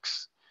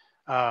attacks,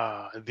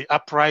 the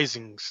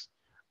uprisings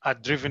are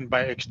driven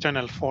by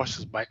external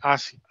forces, by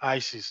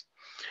ISIS.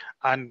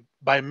 And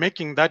by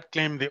making that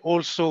claim, they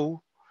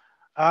also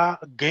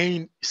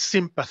gain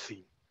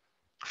sympathy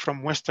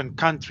from Western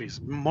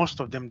countries, most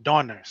of them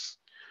donors,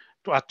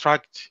 to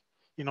attract,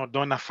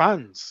 donor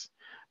funds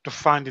to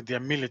fund their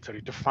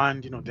military, to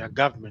fund, their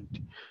government,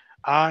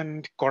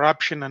 and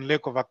corruption and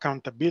lack of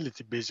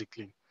accountability,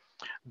 basically.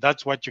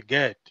 That's what you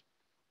get.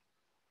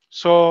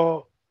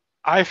 So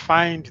I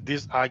find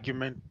this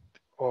argument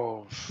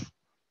of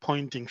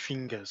pointing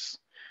fingers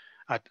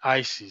at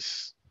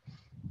ISIS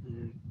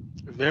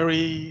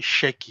very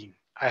shaky.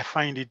 I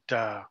find it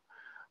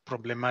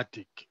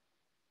problematic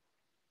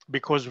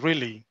because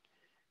really,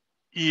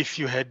 if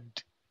you had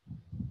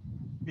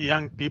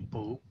young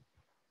people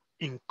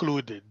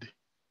included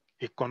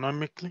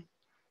economically,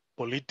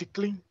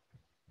 politically,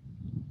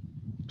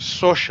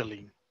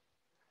 socially,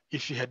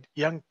 if you had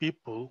young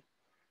people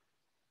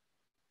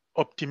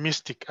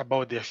optimistic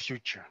about their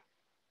future,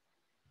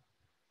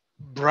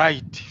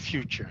 bright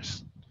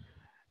futures,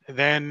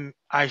 then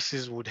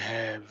ISIS would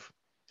have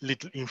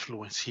little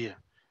influence here.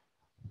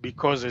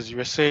 Because as you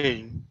were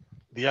saying,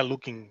 they are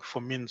looking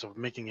for means of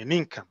making an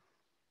income.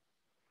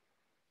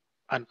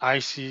 And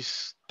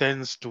ISIS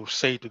tends to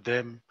say to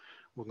them,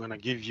 we're going to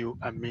give you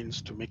a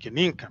means to make an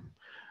income.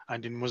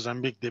 And in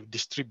Mozambique, they've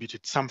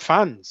distributed some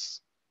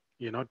funds,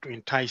 to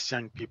entice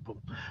young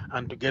people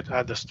and to get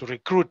others to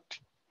recruit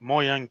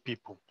more young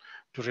people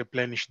to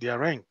replenish their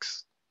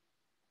ranks.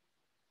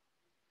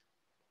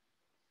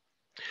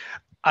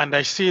 And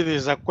I see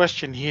there's a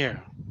question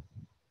here.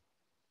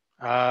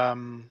 I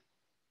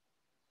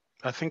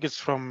think it's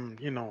from,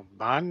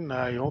 Ban.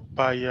 I hope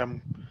I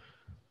am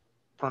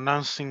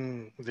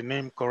pronouncing the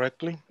name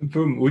correctly.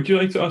 Boom. Would you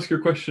like to ask your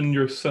question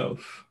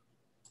yourself?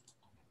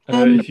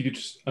 If you could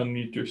just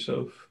unmute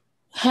yourself.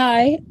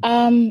 Hi.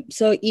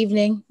 So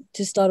evening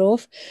to start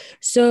off.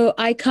 So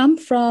I come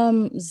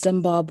from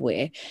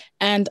Zimbabwe,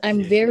 and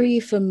I'm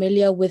very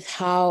familiar with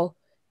how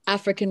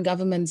African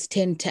governments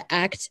tend to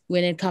act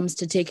when it comes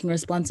to taking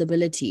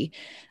responsibility.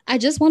 I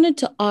just wanted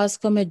to ask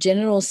from a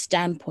general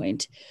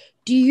standpoint,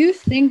 do you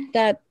think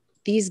that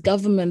these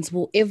governments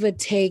will ever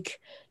take,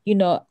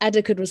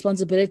 adequate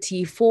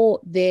responsibility for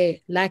their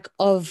lack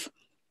of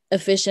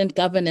efficient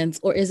governance,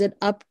 or is it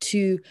up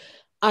to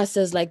us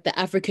as like the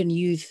African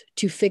youth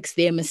to fix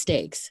their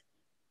mistakes?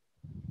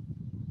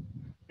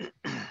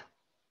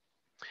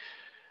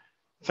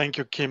 Thank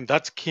you, Kim.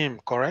 That's Kim,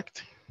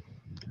 correct?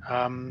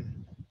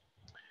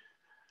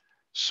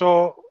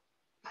 So,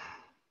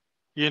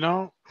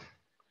 let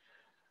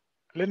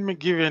me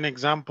give you an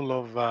example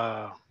of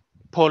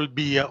Paul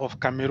Biya of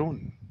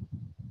Cameroon.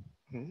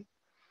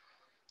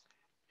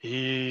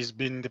 He's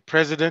been the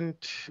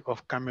president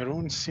of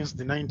Cameroon since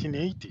the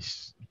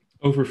 1980s.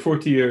 Over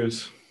 40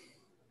 years.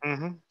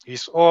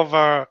 He's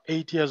over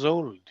 8 years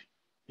old,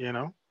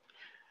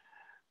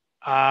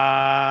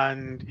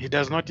 and he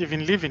does not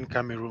even live in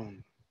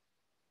Cameroon.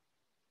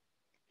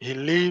 He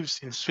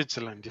lives in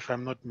Switzerland, if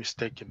I'm not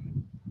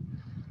mistaken.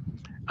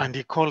 And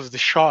he calls the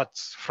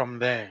shots from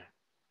there.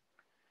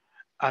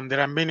 And there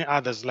are many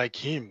others like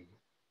him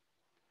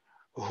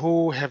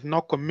who have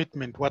no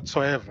commitment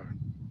whatsoever,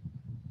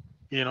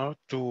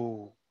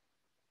 to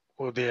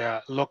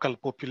their local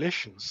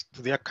populations,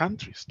 to their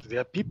countries, to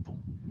their people.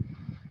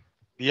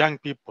 The young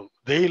people,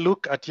 they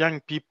look at young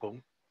people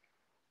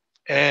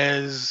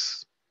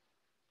as,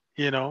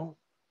 a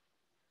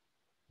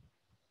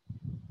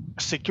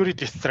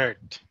security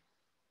threat.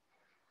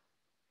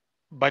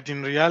 But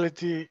in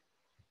reality,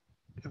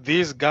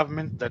 these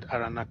governments that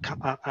are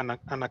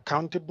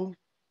unaccountable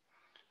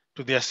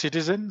to their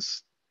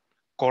citizens,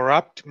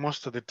 corrupt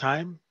most of the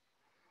time,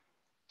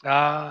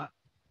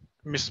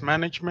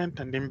 mismanagement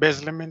and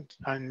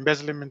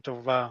embezzlement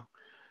of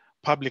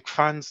public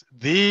funds,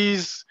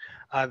 these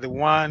are the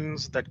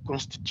ones that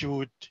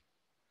constitute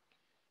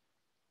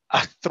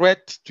a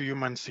threat to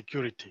human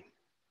security.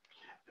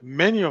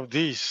 Many of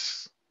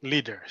these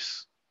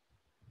leaders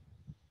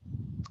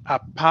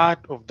are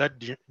part of that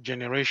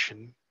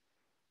generation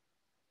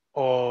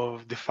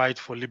of the fight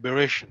for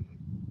liberation.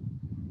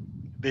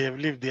 They have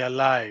lived their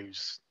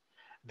lives.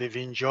 They've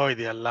enjoyed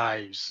their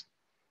lives.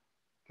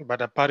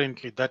 But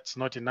apparently that's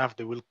not enough.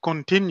 They will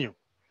continue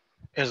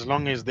as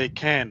long as they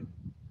can.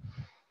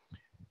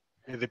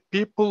 And the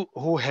people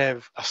who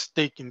have a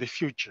stake in the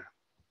future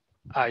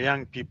are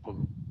young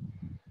people.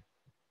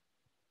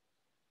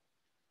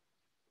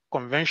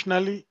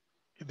 Conventionally,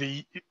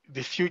 the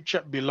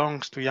future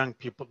belongs to young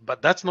people,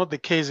 but that's not the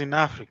case in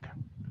Africa.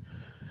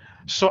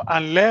 So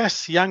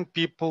unless young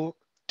people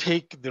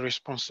take the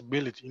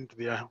responsibility into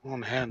their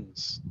own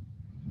hands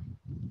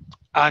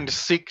and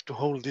seek to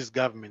hold these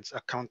governments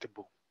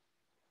accountable,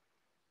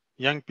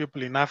 young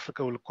people in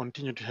Africa will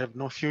continue to have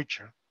no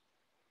future.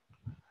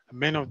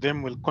 Many of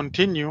them will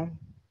continue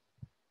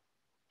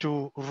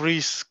to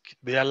risk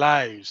their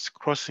lives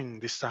crossing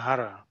the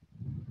Sahara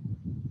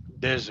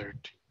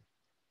Desert,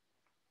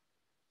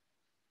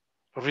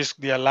 risk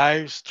their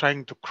lives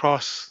trying to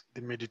cross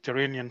the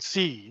Mediterranean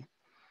Sea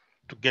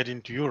to get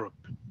into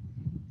Europe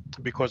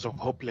because of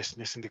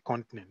hopelessness in the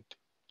continent.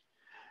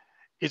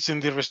 It's in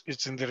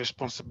the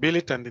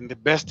responsibility and in the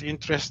best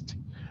interest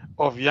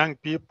of young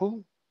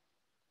people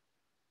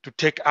to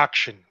take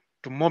action,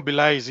 to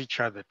mobilize each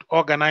other, to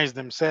organize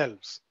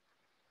themselves.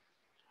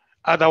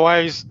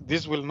 Otherwise,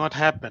 this will not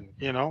happen,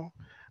 you know.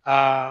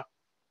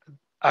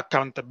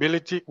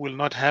 Accountability will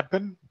not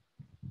happen.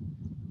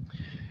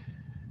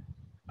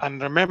 And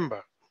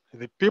remember,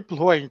 the people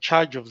who are in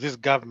charge of these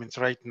governments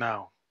right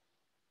now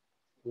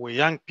were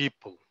young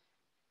people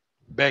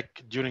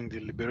back during the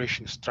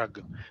liberation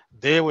struggle.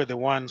 They were the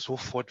ones who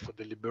fought for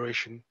the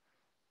liberation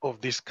of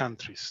these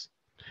countries.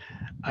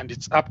 And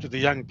it's up to the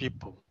young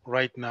people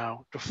right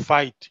now to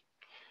fight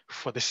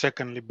for the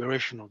second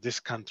liberation of these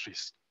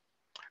countries,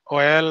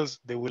 or else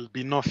there will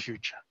be no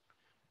future.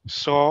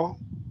 So,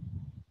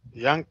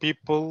 young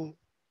people,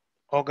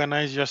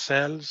 organize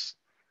yourselves,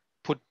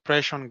 put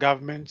pressure on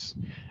governments,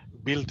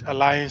 build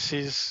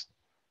alliances.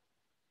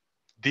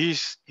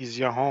 This is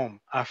your home,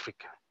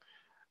 Africa,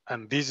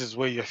 and this is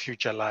where your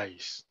future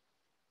lies.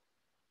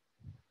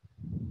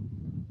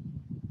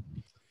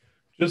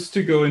 Just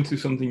to go into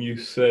something you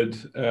said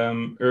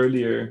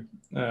earlier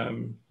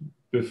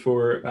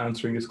before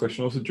answering this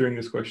question, also during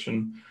this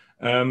question,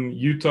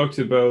 you talked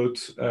about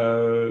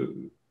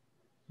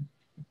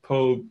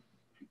Paul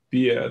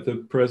Biya,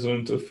 the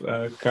president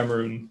of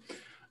Cameroon.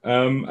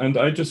 And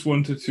I just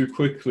wanted to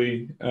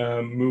quickly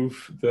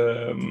move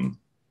the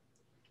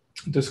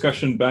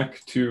discussion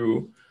back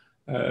to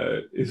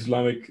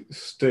Islamic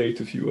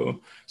State, if you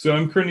will. So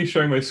I'm currently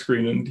sharing my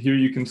screen, and here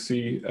you can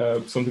see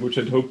something which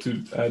I'd hoped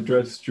to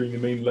address during the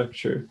main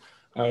lecture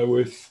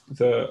with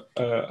the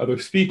other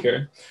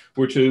speaker,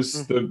 which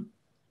is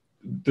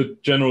the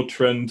general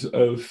trend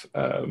of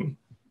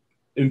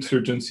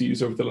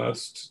insurgencies over the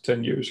last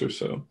 10 years or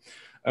so.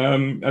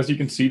 As you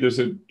can see, there's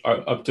an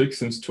uptick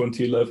since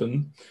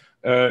 2011.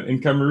 In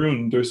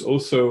Cameroon, there's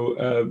also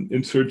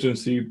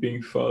insurgency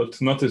being fought,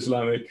 not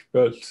Islamic,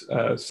 but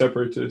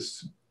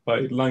separatist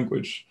by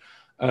language.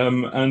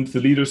 And the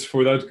leaders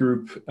for that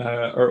group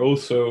are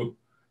also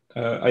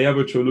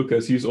Ayabacho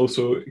Lucas. He's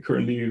also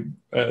currently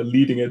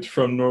leading it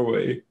from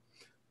Norway,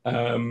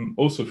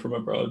 also from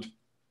abroad.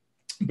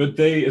 But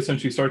they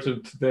essentially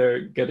started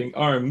their getting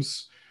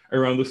arms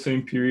around the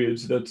same period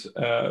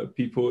that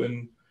people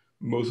in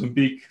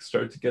Mozambique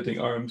started getting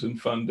arms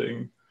and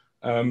funding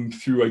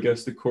through, I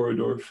guess, the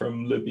corridor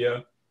from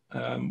Libya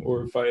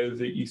or via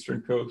the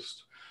eastern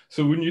coast.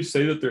 So wouldn't you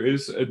say that there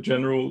is a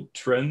general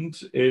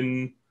trend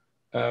in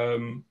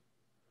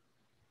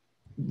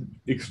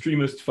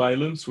extremist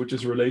violence which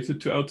is related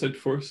to outside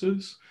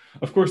forces?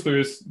 Of course, there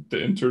is the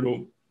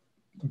internal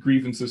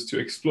grievances to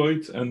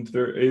exploit, and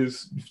there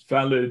is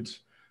valid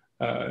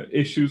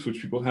issues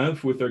which people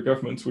have with their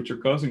governments which are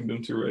causing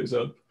them to rise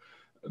up.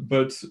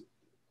 But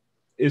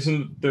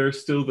isn't there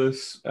still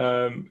this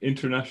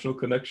international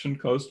connection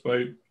caused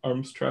by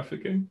arms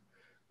trafficking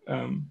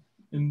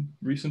in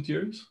recent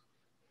years?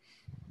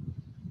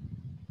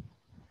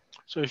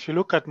 So if you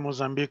look at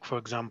Mozambique, for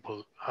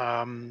example,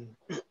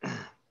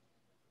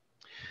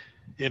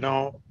 you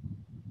know,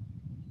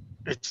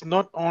 it's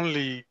not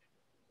only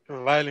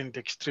violent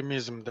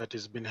extremism that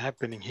has been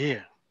happening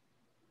here.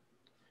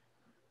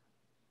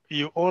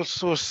 You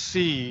also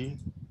see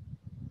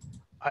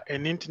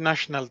an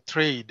international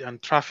trade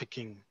and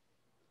trafficking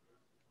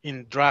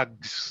in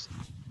drugs.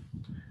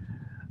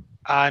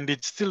 And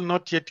it's still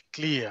not yet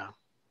clear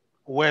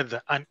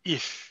whether and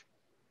if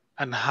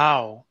and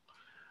how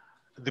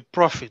the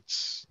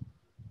profits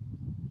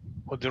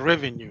or the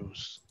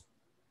revenues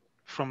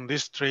from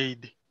this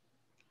trade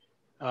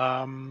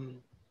are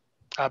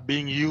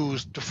being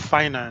used to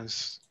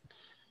finance,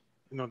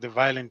 you know, the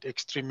violent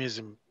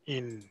extremism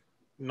in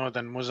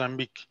northern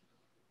Mozambique.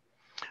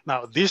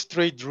 Now, these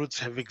trade routes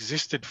have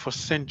existed for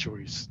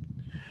centuries,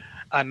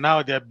 and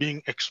now they're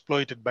being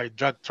exploited by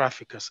drug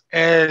traffickers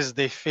as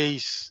they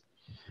face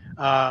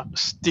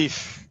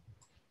stiff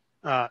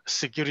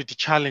security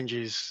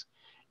challenges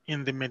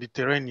in the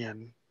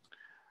Mediterranean.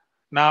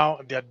 Now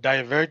they're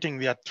diverting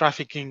their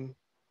trafficking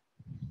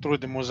through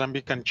the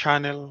Mozambican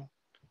Channel,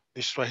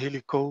 the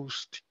Swahili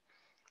coast,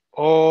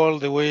 all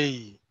the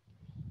way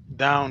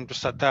down to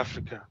South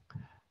Africa.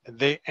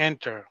 They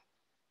enter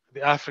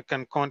the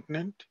African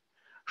continent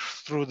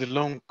through the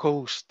long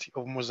coast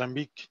of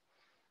Mozambique,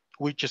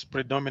 which is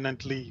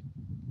predominantly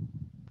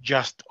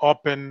just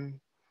open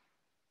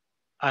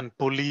and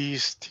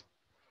policed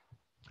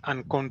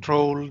and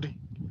controlled.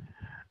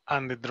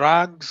 And the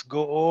drugs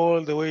go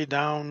all the way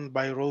down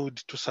by road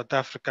to South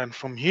Africa. And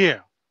from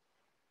here,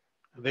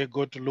 they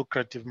go to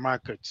lucrative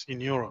markets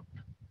in Europe.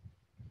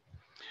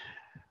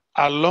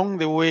 Along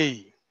the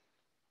way,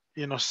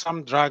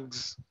 some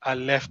drugs are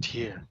left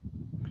here.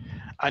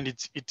 And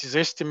it is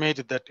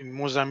estimated that in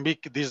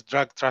Mozambique, this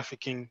drug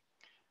trafficking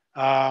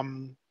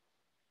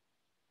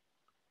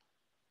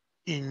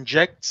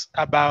injects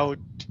about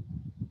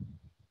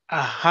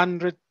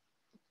 100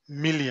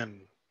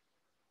 million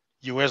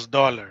US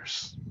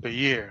dollars per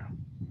year.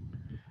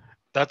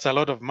 That's a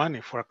lot of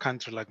money for a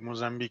country like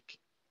Mozambique.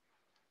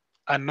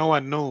 And no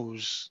one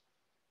knows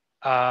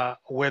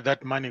where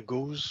that money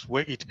goes,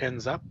 where it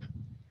ends up.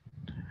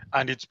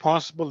 And it's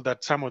possible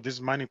that some of this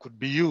money could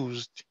be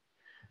used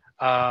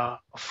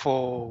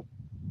for,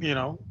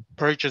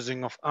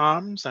 purchasing of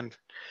arms and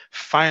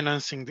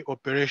financing the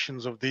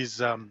operations of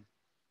these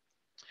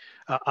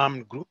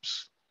armed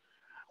groups.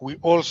 We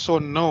also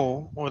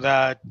know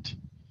that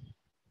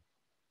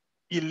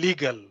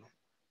illegal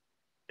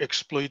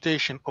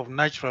exploitation of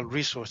natural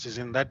resources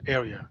in that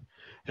area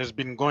has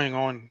been going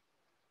on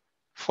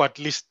for at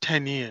least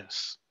 10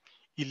 years.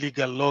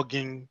 Illegal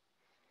logging,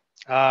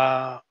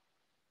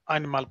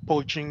 animal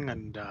poaching,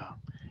 and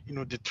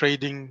the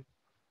trading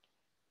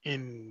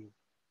in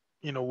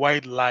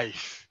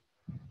wildlife.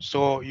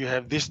 So you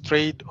have this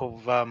trade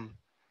of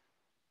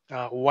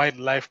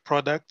wildlife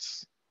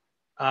products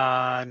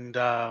and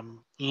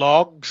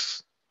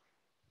logs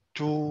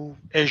to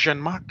Asian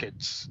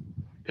markets,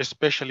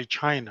 especially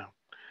China.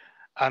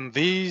 And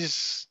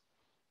this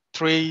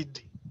trade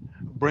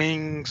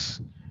brings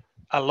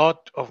a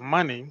lot of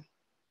money,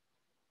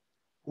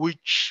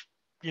 which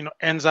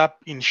ends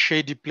up in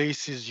shady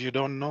places. You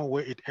don't know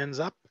where it ends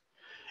up.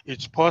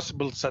 It's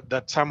possible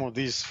that some of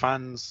these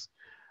funds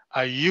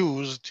are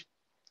used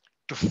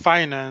to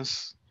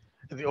finance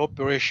the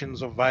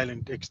operations of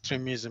violent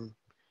extremism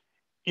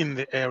in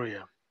the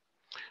area.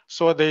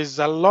 So there's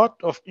a lot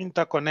of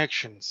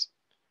interconnections,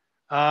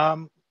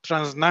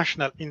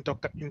 transnational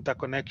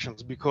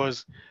interconnections,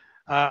 because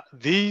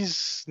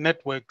these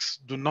networks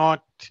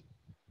are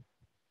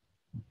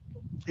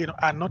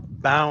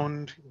not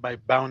bound by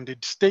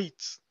bounded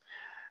states.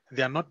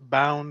 They are not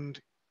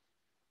bound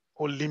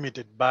or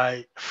limited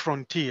by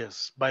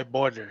frontiers, by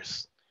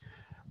borders.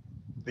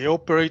 They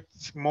operate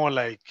more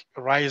like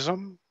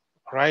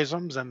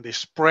rhizomes, and they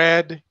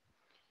spread.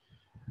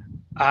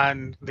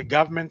 And the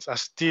governments are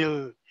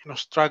still,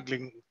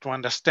 struggling to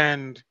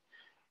understand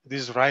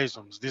these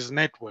rhizomes, these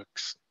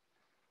networks,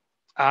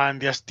 and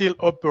they are still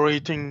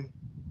operating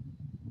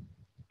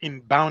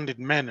in bounded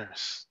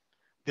manners.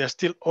 They are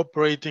still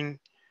operating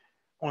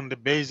on the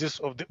basis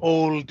of the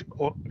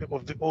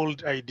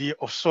old idea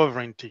of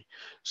sovereignty.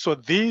 So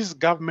these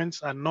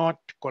governments are not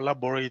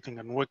collaborating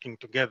and working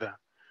together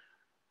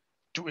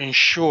to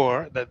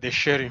ensure that they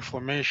share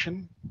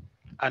information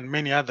and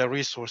many other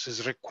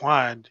resources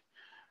required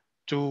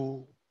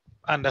to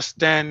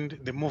understand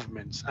the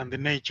movements and the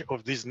nature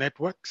of these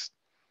networks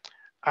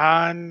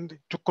and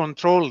to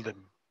control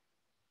them.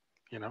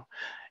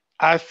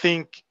 I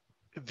think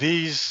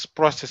these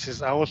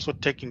processes are also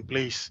taking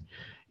place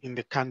in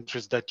the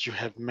countries that you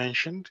have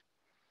mentioned.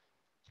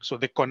 So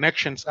the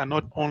connections are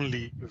not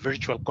only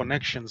virtual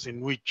connections in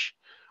which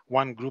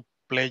one group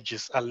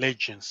pledges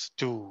allegiance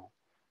to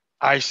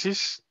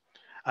ISIS,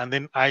 and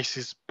then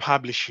ISIS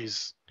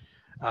publishes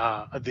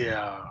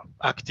their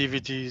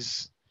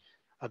activities,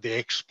 their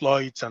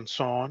exploits, and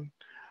so on.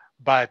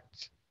 But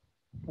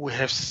we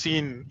have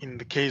seen in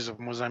the case of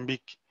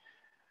Mozambique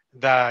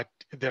that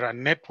there are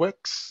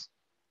networks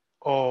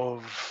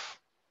of,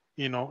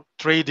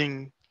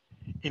 trading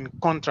in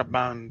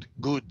contraband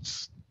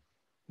goods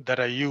that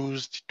are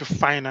used to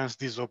finance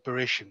these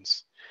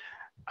operations.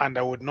 And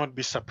I would not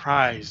be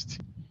surprised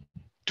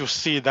to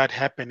see that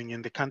happening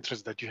in the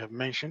countries that you have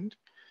mentioned.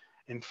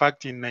 In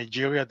fact, in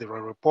Nigeria, there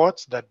are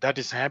reports that that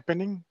is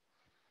happening.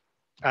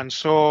 And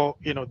so,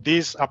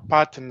 these are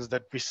patterns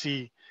that we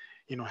see,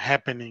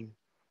 happening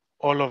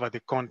all over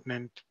the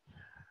continent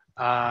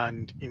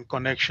and in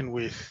connection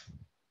with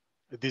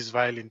this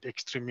violent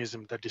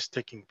extremism that is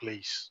taking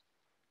place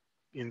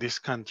in these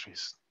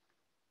countries.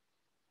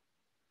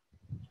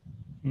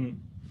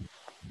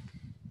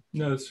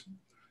 No,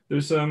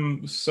 there's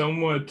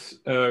somewhat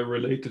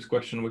related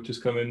question which has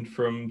come in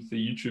from the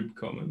YouTube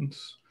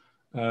comments.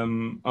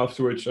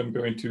 After which I'm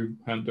going to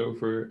hand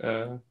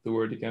over the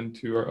word again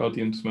to our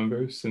audience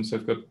members, since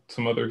I've got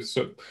some other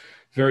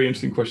very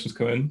interesting questions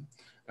come in.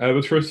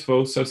 But first of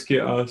all,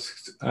 Saskia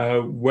asked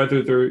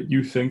whether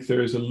you think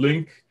there is a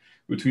link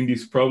between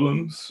these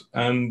problems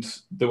and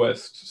the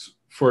West.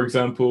 For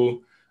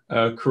example,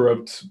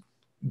 corrupt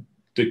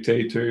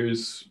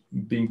dictators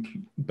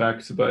being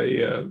backed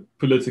by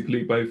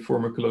politically by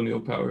former colonial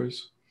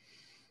powers?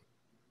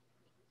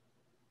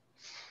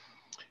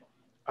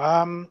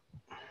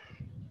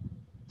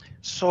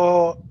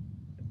 So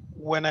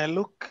when I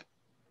look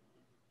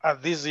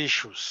at these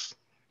issues,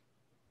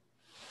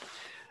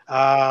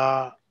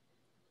 I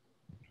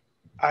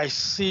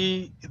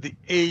see the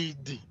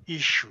aid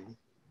issue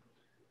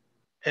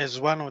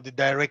as one of the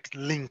direct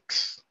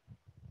links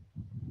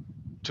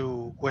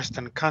to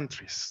Western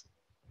countries,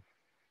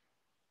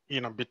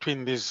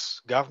 between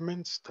these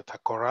governments that are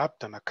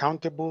corrupt and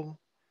accountable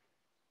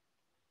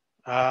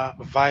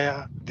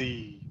via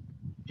the,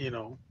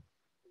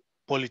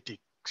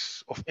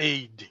 politics of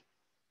aid.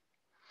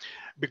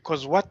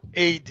 Because what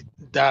aid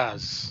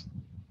does,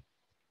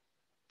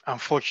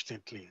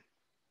 unfortunately,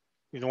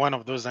 one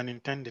of those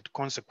unintended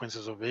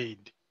consequences of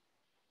aid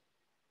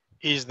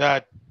is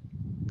that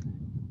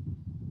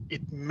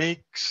it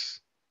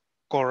makes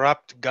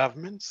corrupt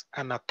governments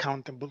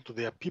unaccountable to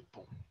their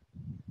people.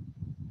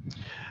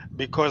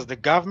 Because the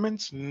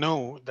governments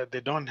know that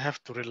they don't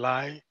have to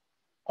rely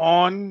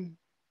on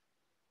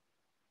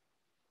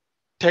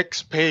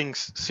tax-paying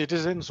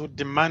citizens who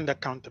demand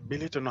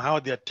accountability on how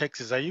their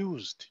taxes are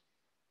used.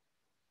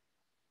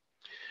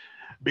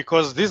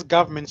 Because these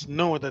governments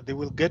know that they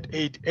will get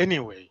aid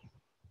anyway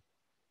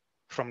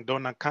from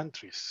donor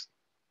countries,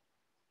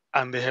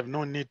 and they have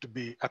no need to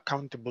be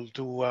accountable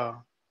to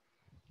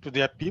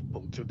their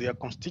people, to their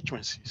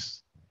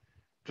constituencies,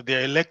 to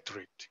their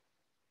electorate,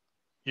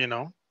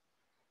 and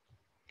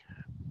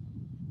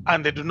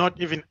they do not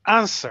even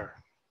answer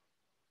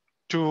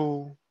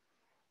to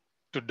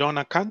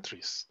donor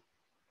countries.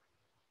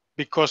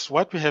 Because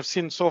what we have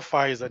seen so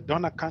far is that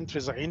donor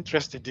countries are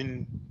interested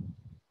in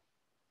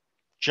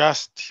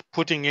just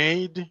putting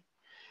aid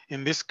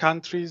in these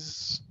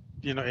countries,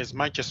 as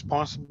much as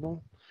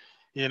possible,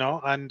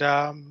 and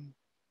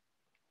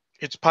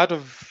it's part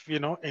of,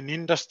 an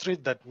industry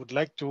that would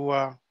like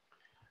to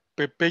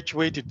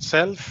perpetuate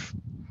itself.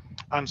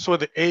 And so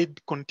the aid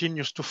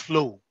continues to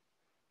flow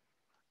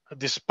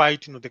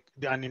despite,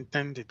 the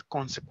unintended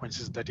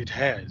consequences that it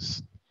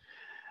has.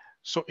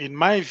 So in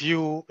my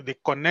view, the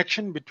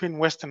connection between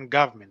Western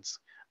governments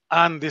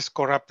and these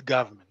corrupt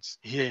governments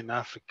here in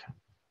Africa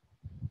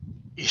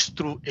is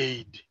through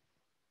aid,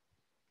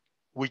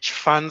 which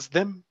funds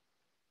them,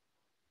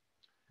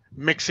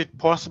 makes it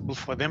possible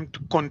for them to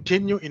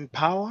continue in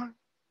power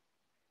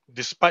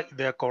despite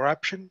their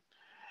corruption,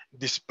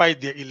 despite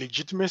their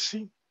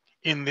illegitimacy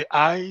in the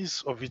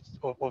eyes of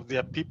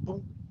their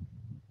people.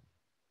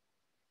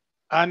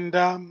 And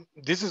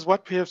this is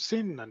what we have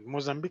seen, and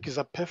Mozambique is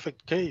a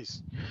perfect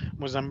case.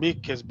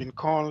 Mozambique has been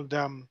called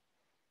a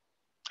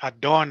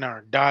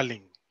donor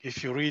darling.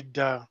 If you read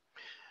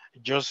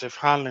Joseph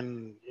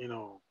Harlan,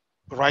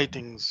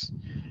 writings,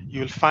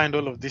 you'll find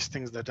all of these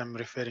things that I'm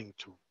referring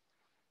to.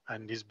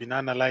 And he's been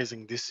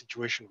analyzing this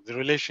situation, the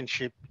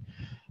relationship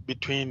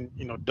between,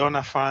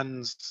 donor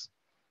funds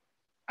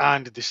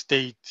and the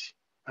state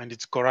and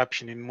its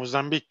corruption in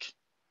Mozambique.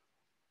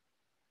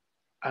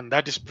 And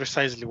that is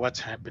precisely what's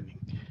happening.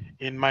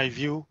 In my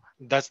view,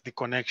 that's the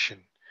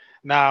connection.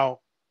 Now,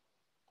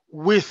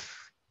 with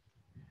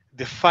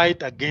the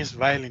fight against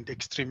violent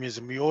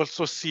extremism, we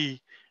also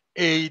see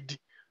aid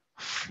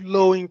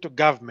flowing to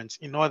governments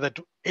in order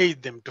to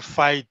aid them to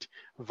fight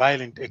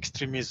violent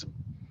extremism,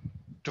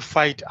 to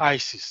fight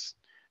ISIS,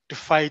 to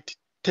fight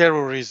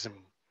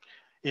terrorism.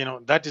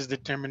 That is the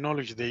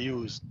terminology they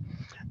use.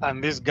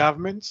 And these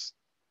governments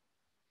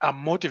are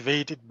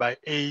motivated by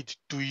aid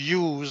to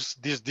use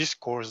this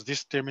discourse,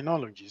 these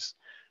terminologies,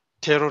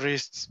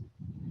 terrorists,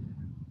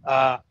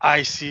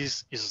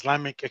 ISIS,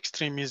 Islamic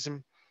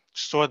extremism,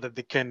 so that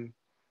they can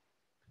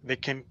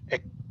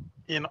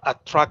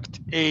attract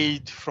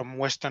aid from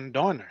Western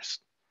donors.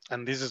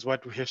 And this is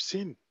what we have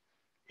seen.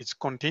 It's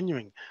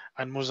continuing.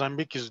 And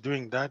Mozambique is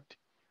doing that,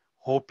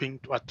 hoping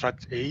to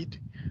attract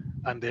aid.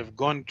 And they've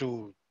gone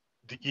to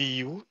the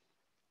EU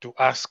to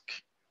ask,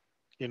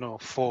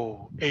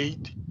 for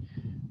aid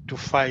to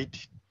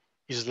fight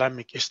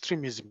Islamic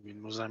extremism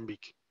in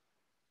Mozambique.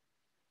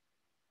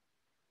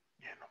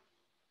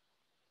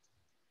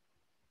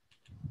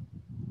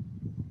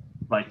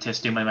 Right,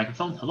 testing my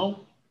microphone.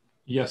 Hello?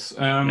 Yes,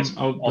 Yes,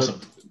 I'll awesome.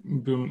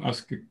 let Boom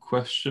ask a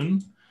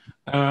question.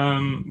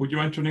 Would you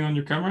mind turning on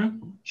your camera?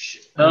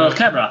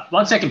 Camera,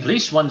 1 second,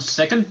 please. 1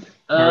 second.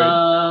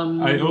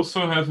 I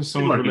also have a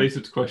somewhat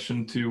related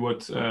question to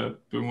what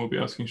Boom will be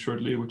asking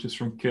shortly, which is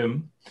from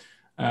Kim,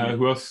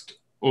 who asked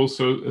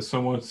also a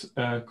somewhat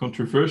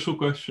controversial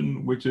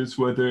question, which is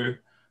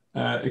whether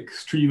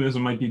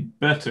extremism might be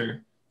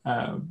better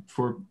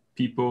for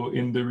people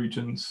in the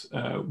regions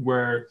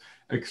where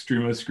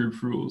extremist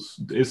group rules.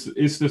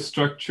 Is the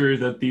structure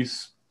that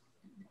these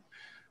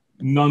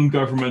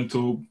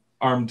non-governmental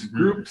armed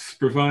groups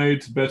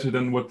provide better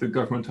than what the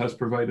government has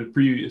provided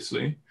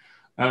previously?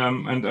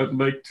 And I'd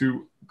like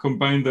to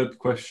combine that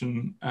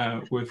question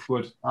with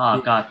what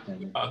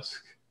you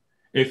ask.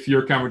 If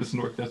your camera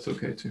doesn't work, that's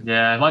okay too.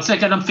 Yeah, 1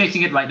 second, I'm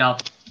fixing it right now.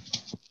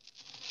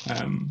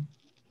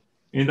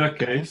 In that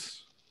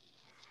case,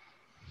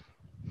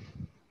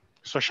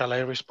 So shall I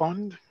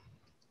respond?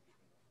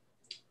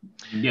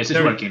 Yes, it's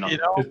working. You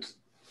know,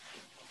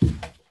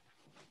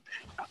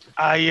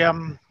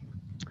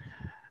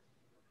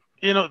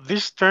 you know,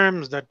 these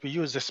terms that we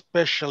use,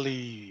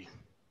 especially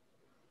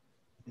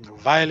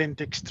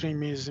violent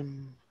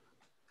extremism,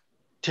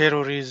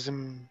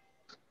 terrorism,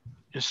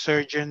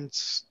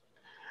 insurgents,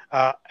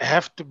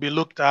 have to be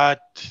looked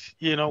at,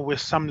 you know, with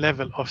some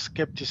level of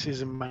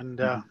skepticism and,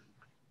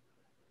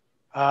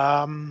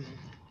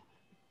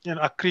 you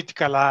know, a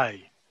critical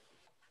eye.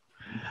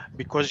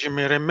 Because you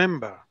may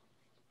remember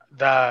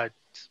that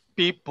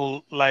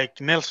people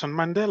like Nelson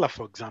Mandela,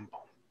 for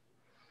example,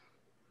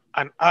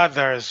 and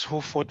others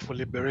who fought for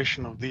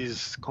liberation of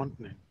this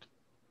continent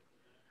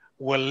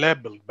were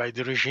labeled by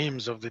the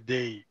regimes of the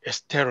day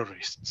as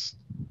terrorists,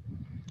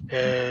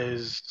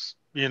 as,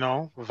 you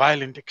know,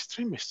 violent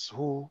extremists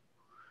who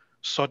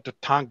sought to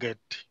target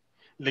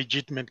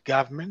legitimate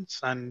governments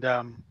and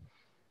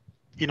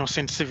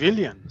innocent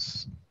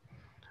civilians.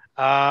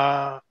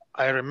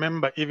 I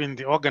remember even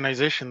the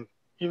organization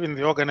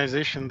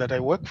that I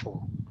work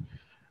for,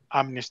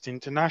 Amnesty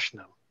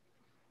International,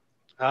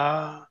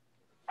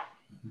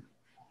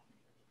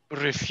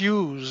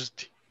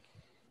 refused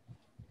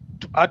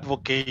to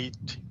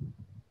advocate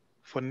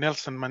for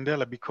Nelson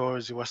Mandela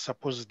because he was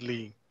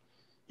supposedly,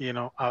 you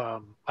know,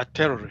 a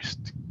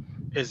terrorist,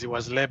 as he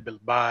was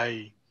labeled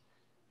by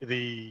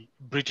the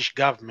British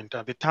government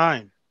at the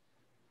time.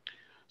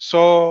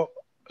 So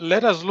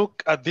let us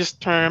look at these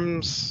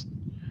terms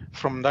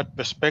from that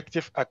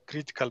perspective, a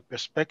critical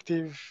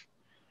perspective,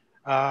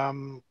 a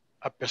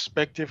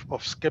perspective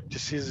of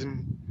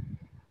skepticism,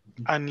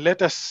 and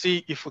let us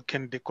see if we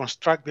can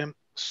deconstruct them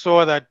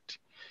so that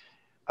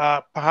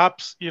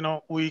perhaps, you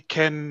know, we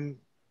can,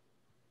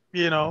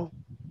 you know,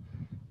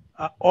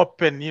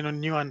 open, you know,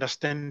 new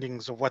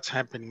understandings of what's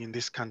happening in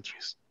these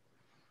countries.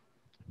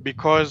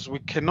 Because we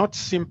cannot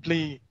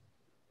simply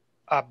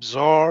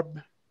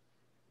absorb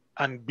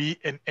and be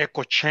an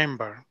echo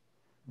chamber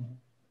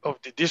of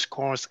the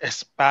discourse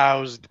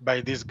espoused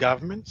by these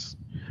governments,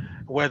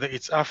 whether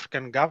it's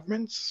African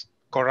governments,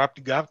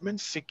 corrupt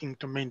governments seeking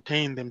to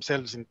maintain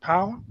themselves in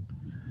power,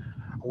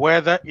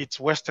 whether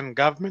it's Western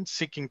governments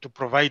seeking to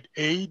provide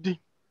aid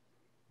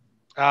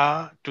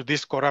to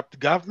these corrupt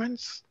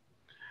governments,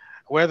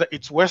 whether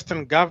it's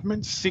Western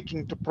governments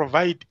seeking to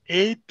provide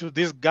aid to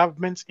these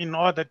governments in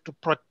order to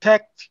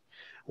protect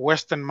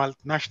Western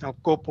multinational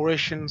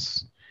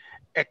corporations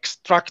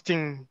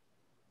extracting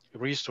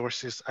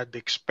resources at the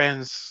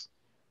expense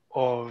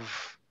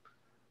of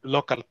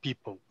local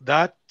people.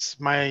 That's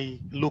my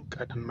look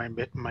at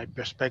my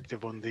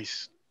perspective on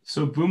this.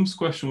 So Boom's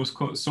question was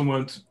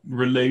somewhat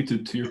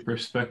related to your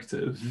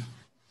perspective.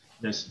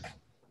 Yes.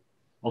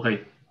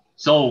 Okay.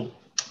 So,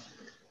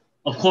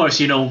 of course,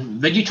 you know,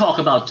 when you talk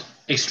about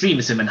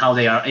extremism and how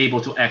they are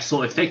able to act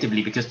so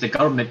effectively because the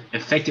government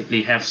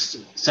effectively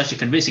has such a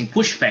convincing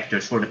push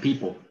factors for the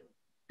people,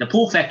 the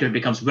pull factor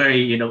becomes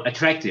very, you know,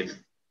 attractive.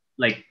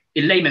 Like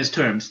in layman's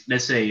terms,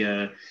 let's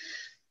say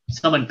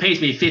someone pays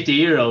me 50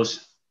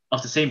 euros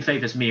of the same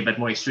faith as me, but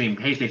more extreme,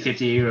 pays me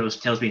 50 euros,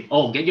 tells me,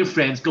 oh, get your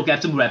friends, go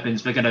get some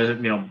weapons, we're gonna,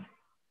 you know,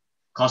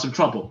 cause some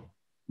trouble.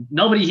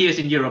 Nobody here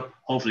in Europe,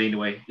 hopefully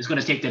anyway, is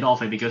gonna take that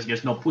offer because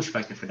there's no push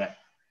factor for that.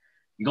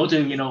 You go to,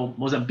 you know,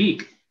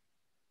 Mozambique,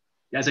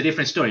 that's a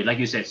different story, like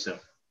you said, sir.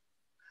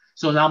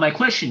 So now my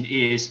question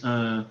is,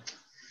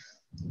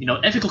 you know,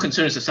 ethical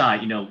concerns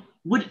aside, you know,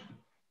 what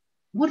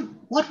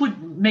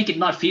would make it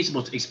not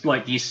feasible to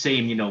exploit these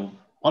same, you know,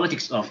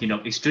 politics of, you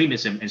know,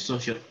 extremism and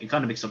social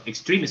economics of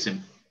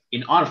extremism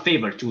in our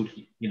favor to,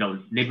 you know,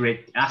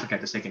 liberate Africa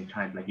at the second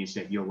time, like you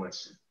said, your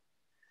words.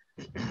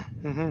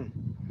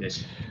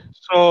 Yes.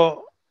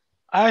 So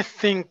I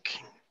think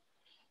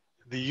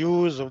the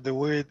use of the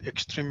word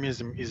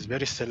extremism is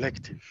very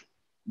selective.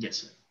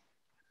 Yes.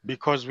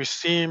 Because we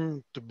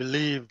seem to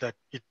believe that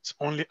it's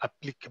only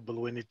applicable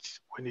when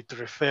it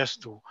refers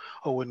to,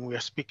 or when we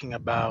are speaking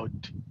about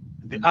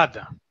the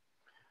other,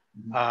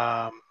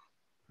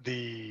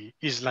 the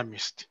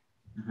Islamist,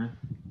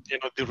 you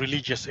know, the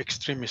religious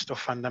extremist or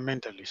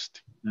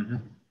fundamentalist.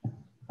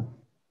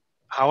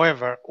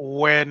 However,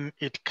 when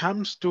it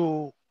comes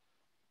to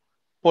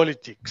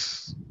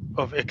politics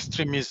of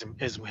extremism,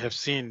 as we have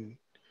seen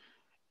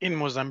in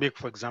Mozambique,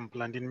 for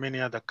example, and in many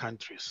other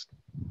countries,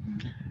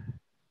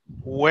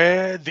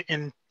 where the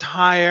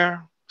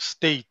entire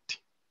state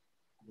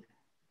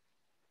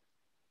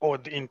or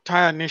the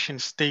entire nation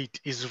state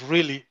is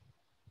really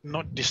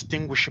not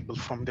distinguishable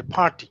from the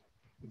party,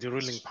 the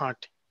ruling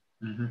party,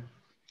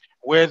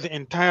 where the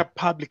entire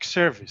public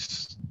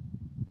service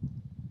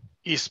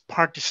is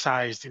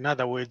particized. In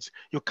other words,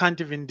 you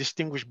can't even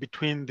distinguish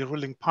between the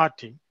ruling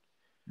party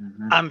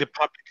and the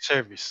public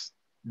service.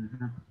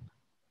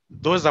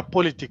 Those are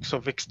politics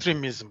of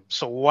extremism.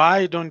 So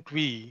why don't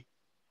we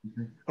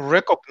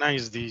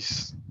recognize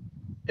this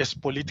as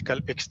political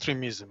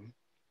extremism?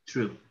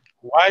 True.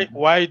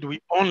 Why do we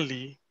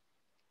only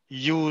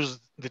use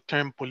the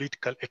term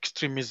political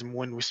extremism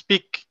when we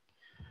speak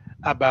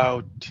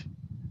about,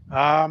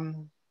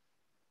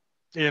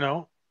 you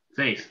know,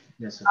 faith?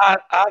 Yes, sir.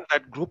 Are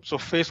that groups or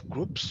faith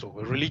groups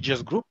or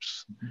religious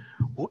groups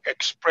who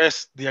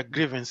express their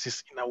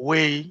grievances in a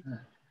way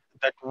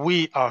that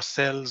we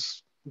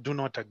ourselves do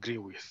not agree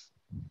with.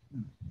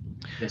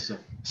 Yes, sir.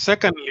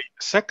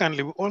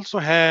 Secondly, we also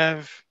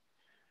have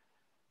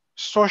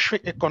social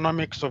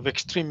economics of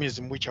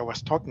extremism, which I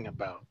was talking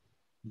about,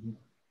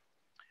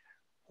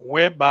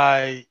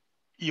 whereby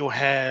you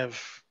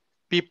have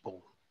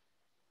people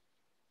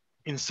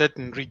in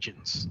certain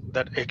regions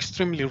that are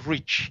extremely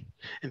rich.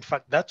 In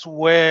fact, that's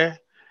where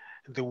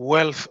the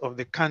wealth of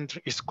the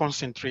country is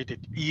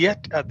concentrated.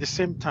 Yet at the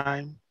same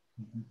time,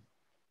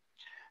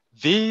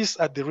 these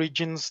are the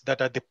regions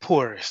that are the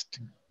poorest,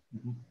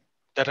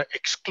 that are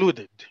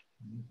excluded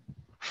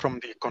from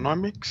the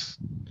economics,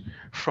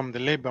 from the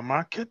labor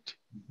market,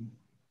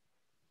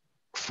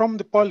 from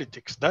the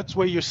politics. That's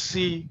where you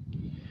see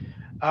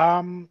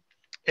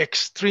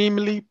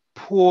extremely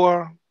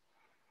poor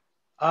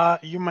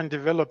human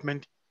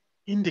development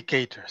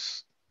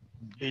indicators,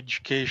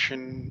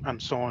 education,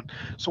 and so on.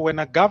 So when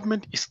a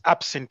government is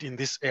absent in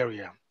this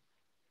area,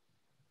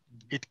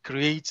 it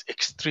creates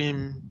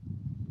extreme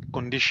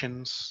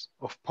conditions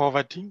of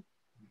poverty,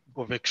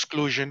 of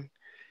exclusion.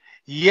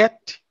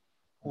 Yet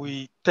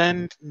we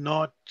tend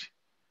not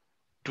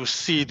to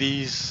see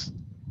these,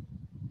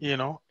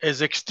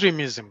 as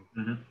extremism.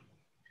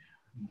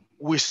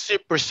 We see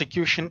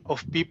persecution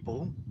of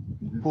people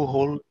who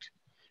hold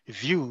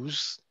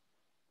views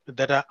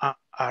that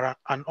are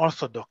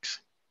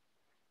unorthodox.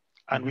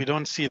 And we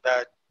don't see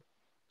that,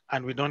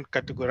 and we don't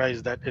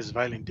categorize that as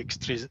violent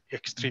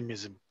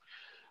extremism.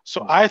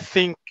 So I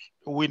think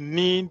we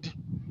need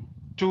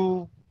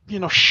to,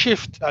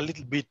 shift a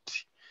little bit,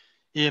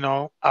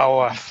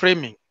 our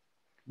framing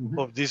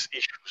of these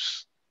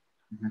issues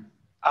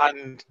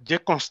and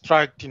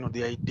deconstruct,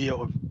 the idea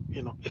of,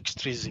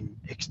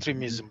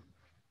 extremism.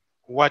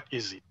 What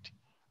is it?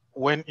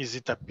 When is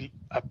it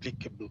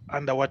applicable?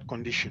 Under what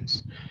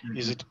conditions?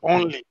 Is it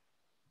only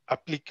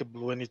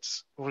applicable when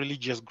it's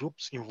religious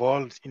groups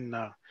involved in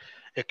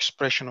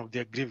expression of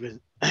their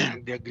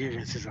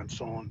grievances and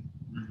so on?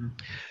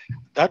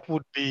 That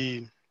would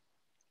be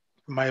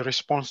my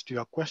response to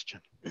your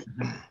question.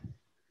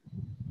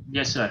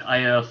 Yes, sir.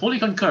 I fully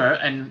concur.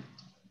 And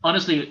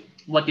honestly,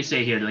 what you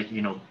say here,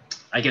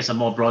 I guess a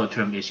more broader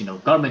term is,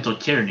 governmental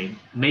tyranny.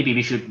 Maybe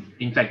we should,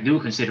 in fact, do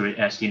consider it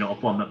as, a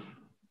form of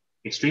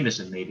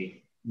extremism.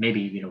 Maybe,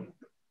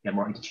 they're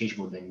more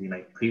interchangeable than we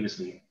might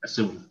previously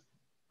assume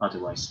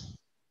otherwise.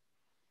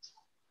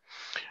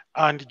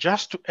 And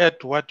just to add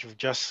to what you've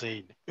just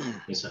said,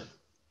 yes, sir.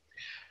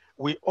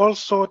 We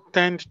also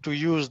tend to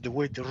use the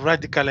word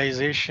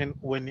radicalization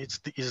when it's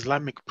the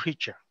Islamic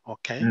preacher,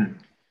 okay?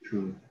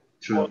 True.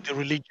 Or the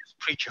religious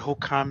preacher who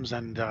comes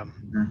and,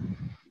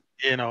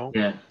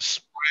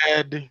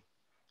 spread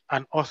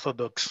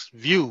unorthodox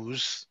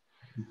views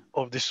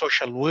of the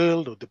social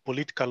world or the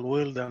political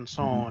world and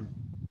so on.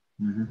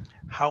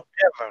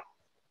 However,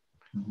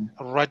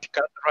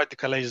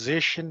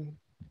 radicalization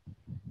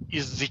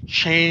is the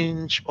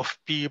change of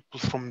people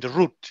from the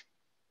root,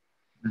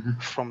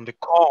 from the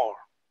core.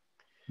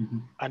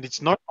 And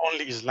it's not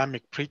only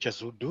Islamic preachers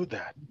who do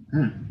that.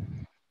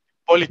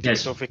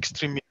 Politics of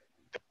extremism,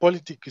 the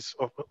politics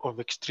of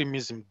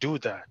extremism do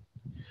that.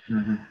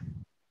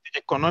 The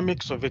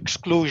economics of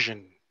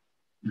exclusion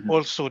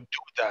also do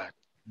that.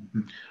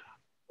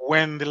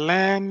 When the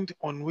land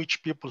on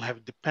which people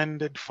have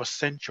depended for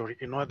centuries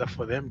in order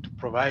for them to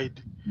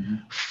provide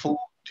food,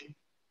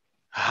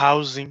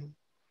 housing,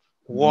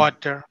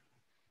 water,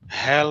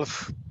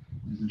 health,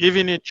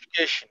 even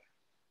education,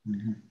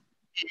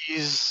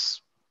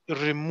 is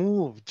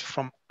removed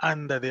from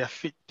under their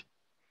feet,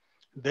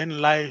 then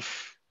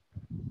life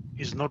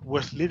is not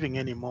worth living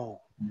anymore.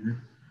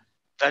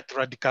 That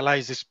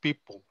radicalizes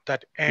people,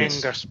 that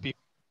angers people,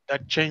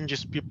 that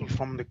changes people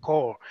from the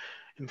core.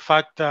 In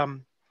fact,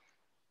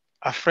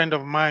 a friend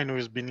of mine who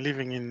has been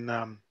living in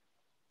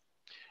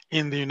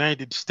the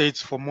United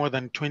States for more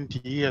than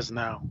 20 years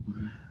now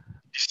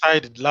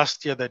decided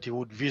last year that he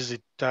would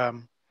visit,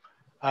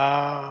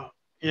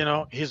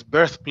 his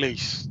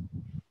birthplace,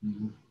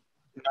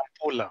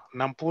 Nampula.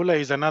 Nampula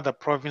is another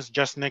province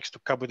just next to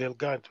Cabo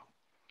Delgado.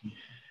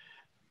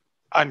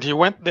 And he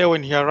went there.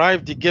 When he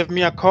arrived, he gave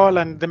me a call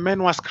and the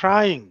man was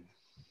crying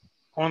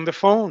on the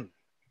phone.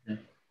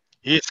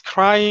 He's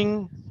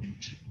crying.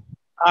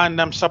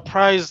 And I'm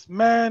surprised,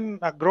 man,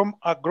 a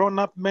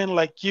grown-up man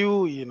like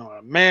you,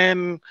 a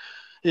man,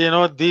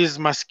 these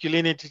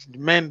masculinity,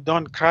 men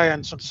don't cry.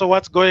 And so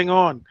what's going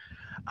on?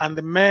 And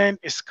the man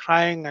is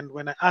crying. And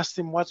when I asked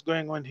him what's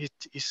going on, he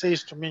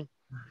says to me,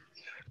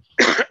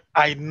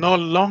 I no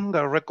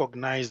longer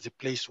recognize the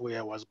place where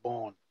I was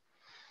born.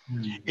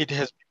 It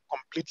has been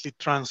completely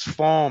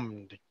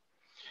transformed.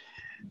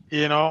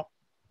 The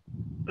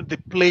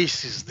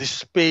places, the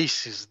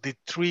spaces, the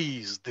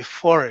trees, the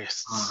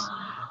forests,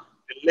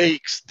 the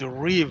lakes, the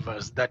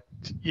rivers that,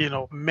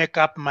 make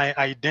up my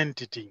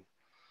identity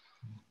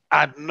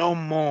are no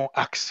more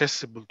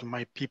accessible to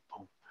my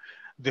people.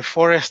 The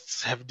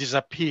forests have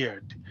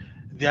disappeared.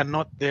 They are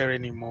not there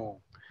anymore.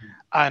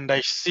 and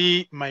I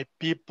see my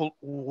people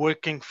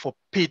working for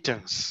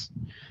pittance,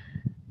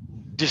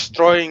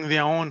 destroying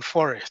their own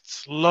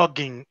forests,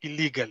 logging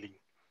illegally,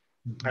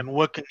 and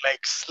working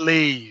like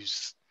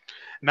slaves.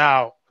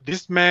 Now,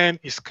 this man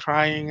is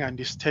crying and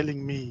is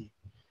telling me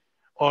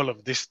all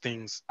of these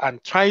things,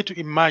 and try to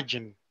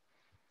imagine,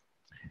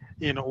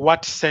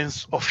 what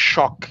sense of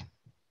shock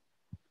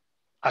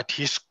at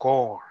his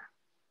core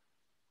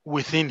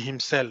within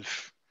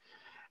himself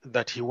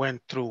that he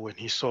went through when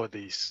he saw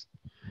this.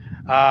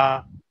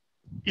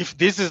 If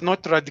this is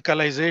not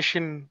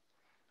radicalization,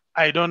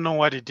 I don't know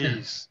what it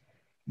is.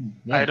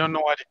 Yeah. I don't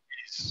know what it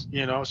is,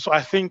 So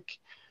I think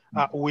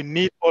we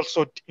need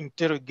also to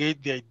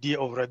interrogate the idea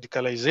of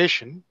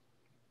radicalization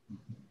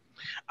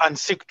and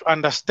seek to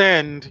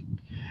understand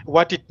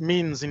what it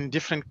means in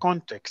different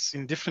contexts,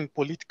 in different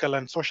political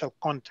and social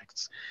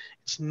contexts.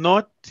 It's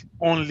not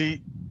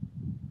only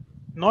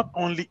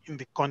in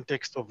the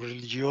context of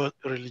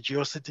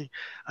religiosity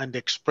and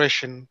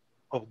expression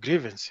of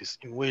grievances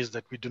in ways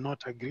that we do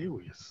not agree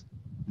with.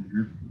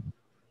 Mm-hmm.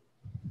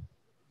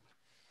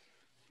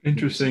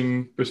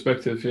 Interesting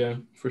perspective, yeah,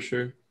 for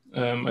sure.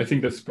 I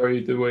think that's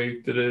probably the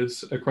way that it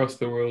is across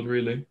the world,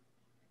 really.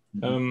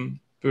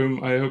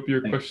 Boom, I hope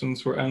your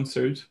questions were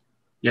answered.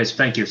 Yes,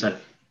 thank you, sir.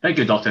 Thank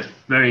you, Doctor.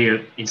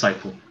 Very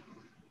insightful.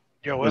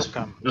 You're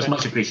welcome. It was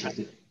much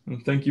appreciated.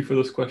 And thank you for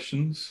those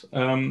questions.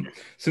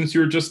 Since you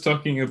were just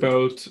talking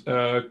about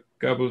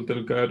Cabo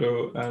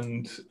Delgado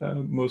and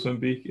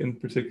Mozambique in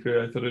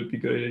particular, I thought it'd be a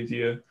good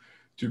idea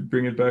to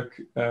bring it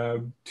back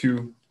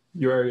to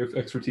your area of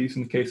expertise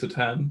in case at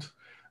hand.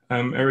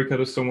 Eric had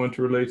a somewhat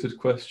related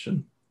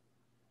question.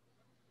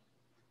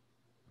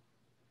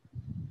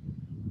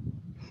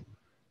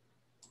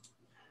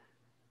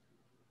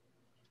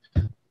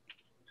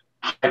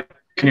 Hi,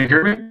 can you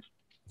hear me?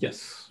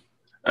 Yes.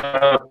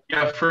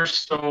 Yeah,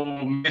 first, so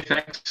many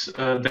thanks,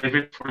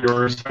 David, for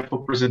your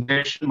insightful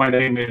presentation. My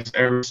name is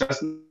Eric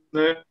Sesne,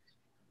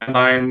 and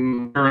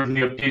I'm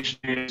currently a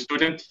PhD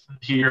student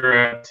here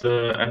at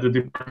the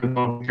Department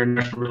of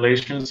International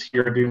Relations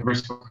here at the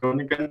University of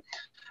Groningen.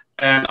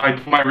 And I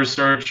do my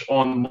research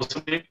on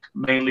Mozambique,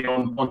 mainly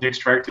on the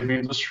extractive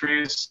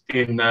industries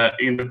in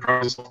the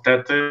province of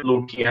Tete,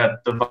 looking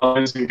at the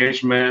violence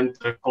engagement,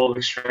 coal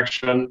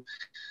extraction.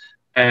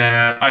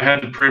 And I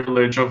had the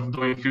privilege of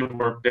doing field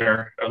work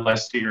there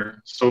last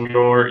year. So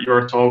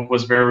your talk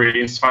was very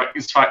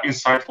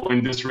insightful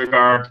in this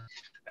regard.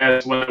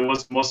 As when I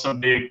was in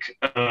Mozambique,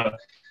 a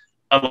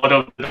lot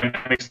of the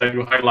dynamics that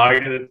you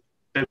highlighted,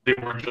 that they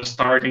were just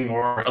starting,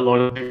 or a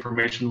lot of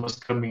information was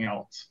coming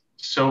out.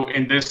 So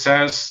in this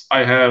sense,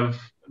 I have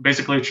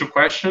basically two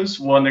questions: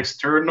 one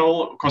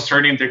external,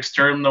 concerning the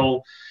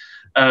external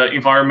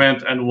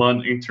environment, and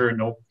one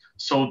internal.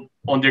 So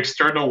on the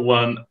external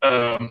one,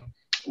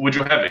 would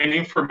you have any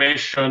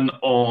information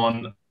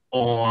on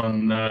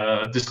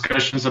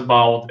discussions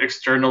about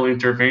external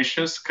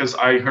interventions? Because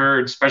I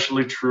heard,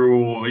 especially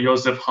through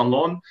Joseph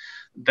Hanlon,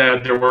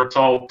 that there were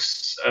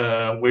talks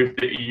with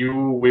the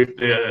EU, with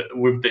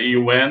the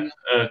UN,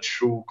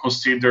 to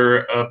consider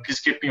a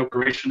peacekeeping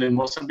operation in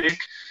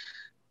Mozambique.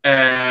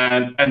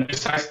 And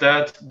besides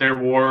that, there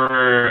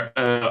were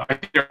I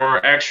think there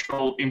were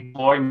actual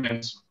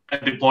employments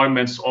and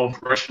deployments of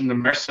Russian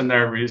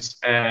mercenaries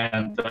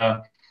and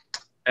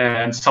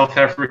South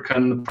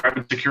African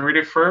private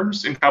security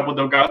firms in Cabo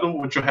Delgado.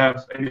 Would you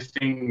have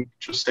anything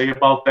to say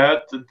about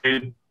that?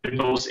 Did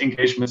those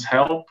engagements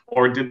help,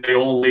 or did they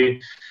only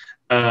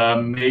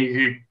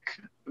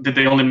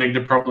make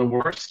the problem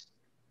worse?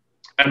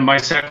 And my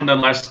second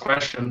and last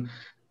question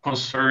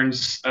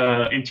concerns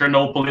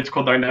internal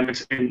political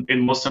dynamics in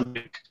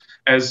Mozambique.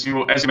 As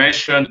you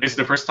mentioned, it's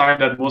the first time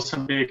that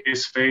Mozambique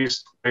is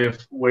faced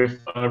with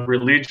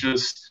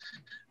religious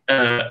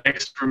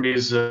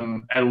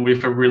extremism and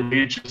with a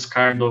religious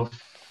kind of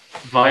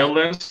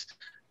violence.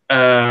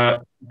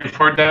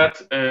 Before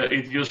that,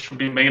 it used to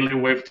be mainly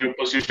with the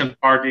opposition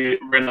party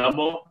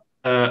Renamo.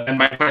 And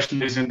my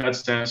question is, in that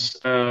sense,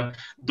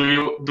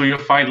 do you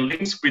find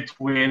links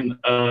between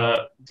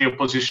the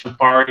opposition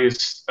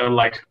parties,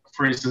 like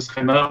for instance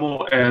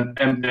Renamo and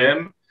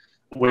MDM,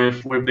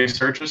 with the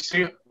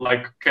insurgency?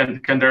 Like,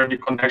 can there be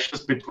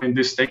connections between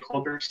these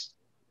stakeholders?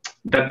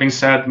 That being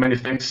said, many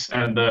thanks,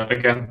 and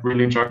again,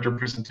 really enjoyed your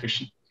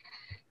presentation.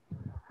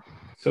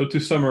 So to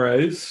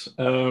summarize,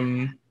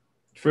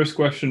 first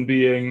question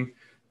being,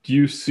 do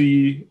you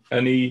see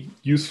any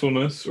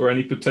usefulness or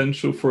any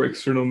potential for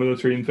external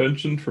military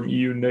intervention from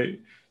EU,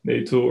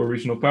 NATO, or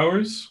regional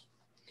powers?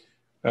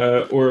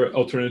 Or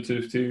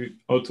alternatively,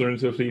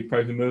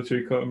 private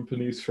military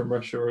companies from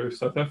Russia or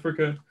South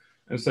Africa?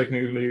 And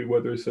secondly,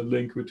 whether there's a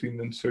link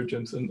between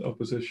insurgents and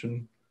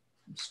opposition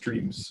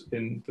streams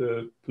in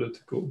the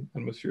political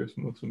atmosphere of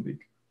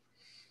Mozambique?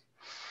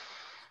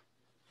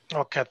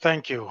 Okay,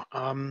 thank you.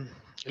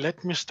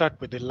 Let me start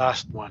with the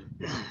last one.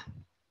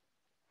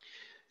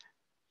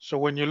 So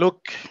when you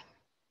look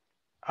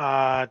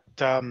at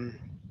the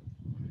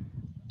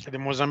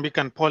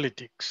Mozambican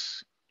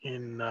politics, if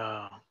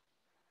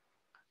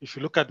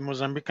you look at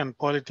Mozambican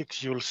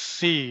politics, you'll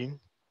see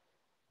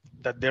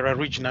that there are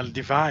regional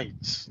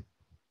divides.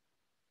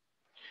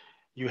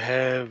 You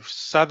have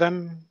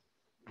southern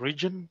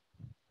region,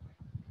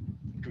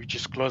 which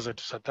is closer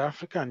to South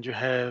Africa, and you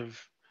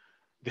have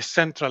the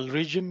central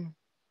region,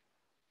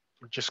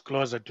 which is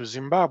closer to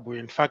Zimbabwe.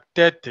 In fact,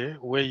 Tete,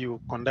 where you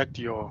conducted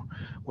your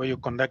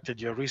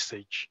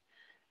research,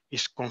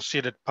 is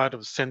considered part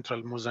of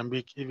central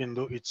Mozambique, even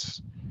though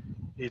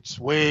it's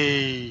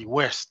way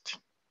west.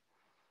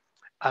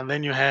 And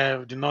then you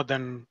have the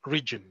northern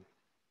region.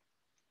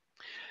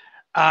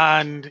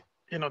 And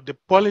the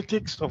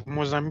politics of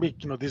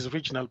Mozambique, these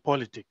regional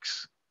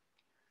politics,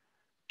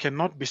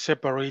 cannot be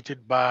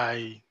separated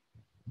by,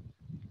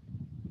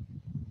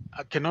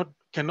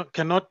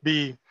 cannot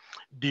be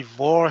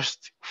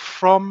divorced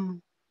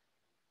from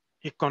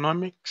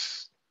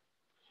economics,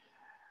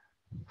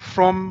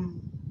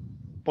 from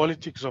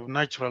politics of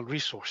natural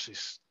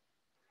resources,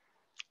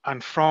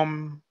 and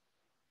from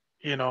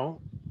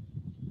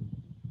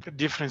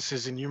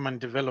differences in human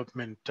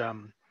development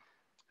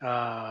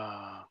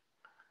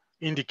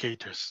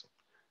indicators.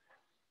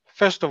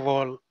 First of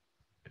all,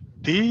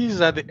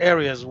 these are the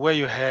areas where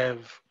you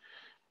have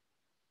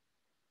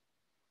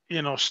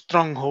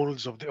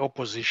strongholds of the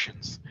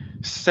oppositions,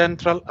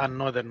 central and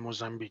northern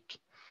Mozambique.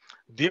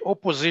 The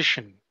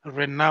opposition,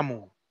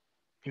 Renamo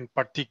in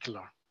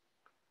particular,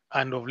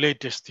 and of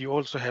latest, you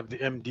also have the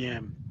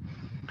MDM.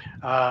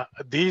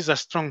 These are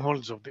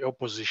strongholds of the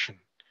opposition.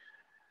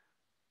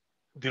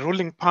 The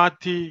ruling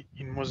party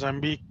in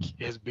Mozambique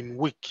has been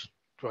weak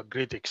to a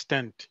great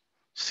extent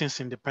since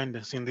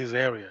independence in these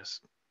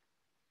areas.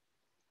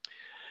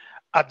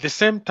 At the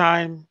same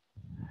time,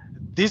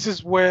 this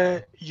is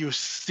where you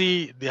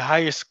see the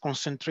highest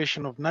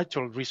concentration of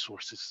natural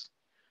resources.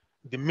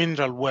 The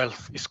mineral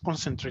wealth is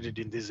concentrated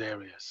in these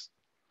areas.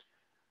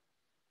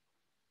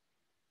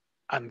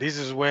 And this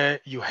is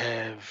where you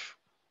have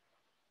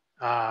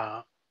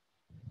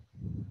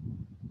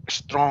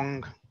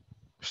stronghold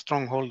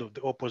of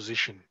the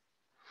opposition.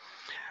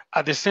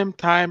 At the same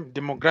time,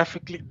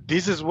 demographically,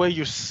 this is where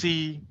you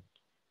see,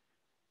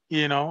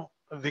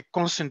 the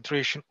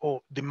concentration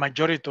or the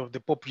majority of the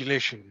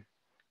population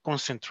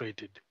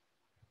concentrated.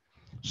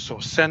 So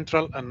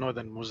central and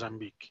northern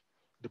Mozambique,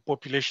 the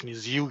population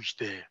is huge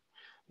there.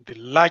 The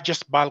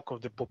largest bulk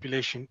of the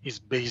population is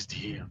based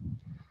here.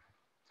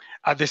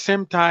 At the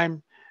same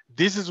time,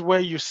 this is where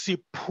you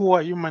see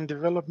poor human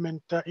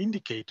development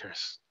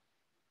indicators.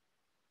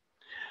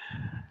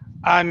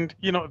 And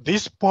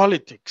this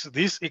politics,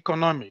 this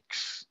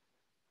economics,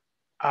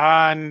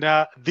 and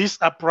this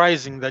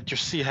uprising that you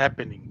see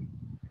happening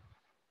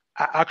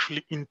are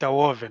actually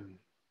interwoven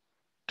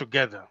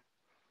together,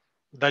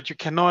 that you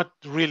cannot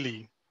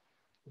really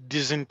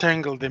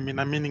disentangle them in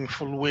a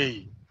meaningful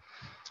way.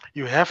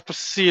 You have to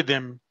see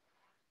them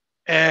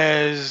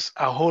as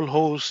a whole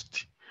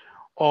host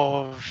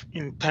of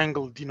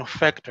entangled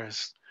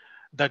factors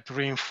that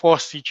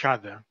reinforce each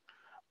other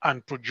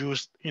and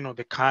produce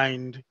the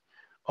kind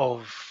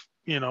of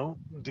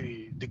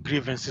the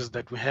grievances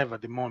that we have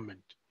at the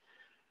moment.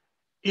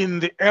 In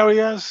the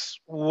areas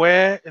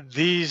where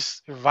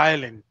this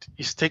violence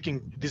is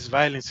taking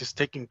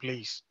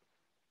place,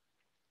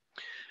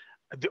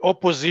 the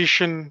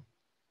opposition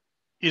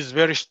is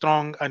very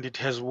strong, and it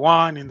has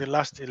won in the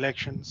last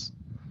elections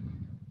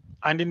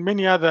and in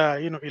many other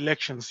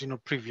elections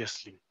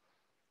previously,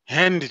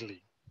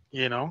 handily.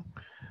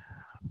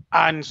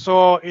 And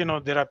so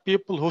there are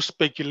people who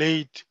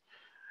speculate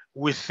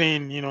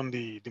within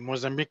the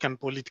Mozambican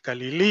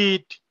political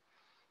elite,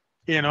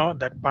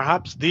 that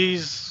perhaps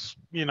these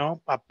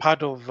are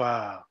part of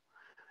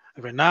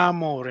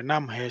Renamo, or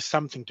Renamo has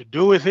something to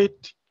do with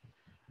it.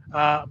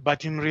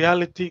 But in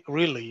reality,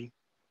 really,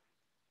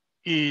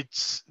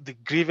 it's the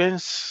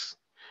grievances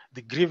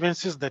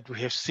that we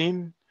have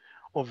seen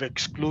of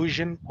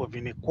exclusion, of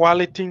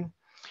inequality,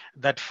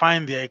 that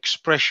find their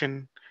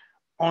expression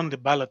on the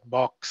ballot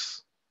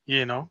box,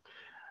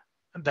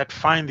 that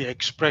find their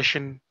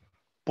expression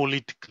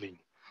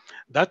politically.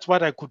 That's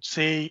what I could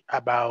say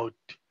about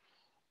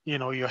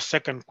your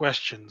second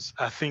questions.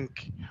 I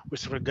think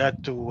with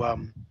regard to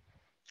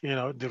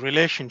the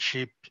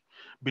relationship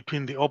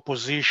between the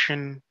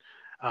opposition,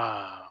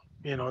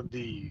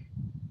 the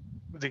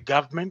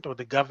government or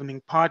the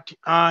governing party,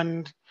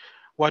 and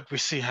what we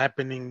see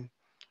happening,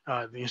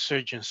 the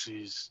insurgents,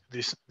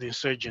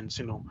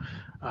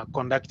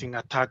 conducting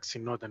attacks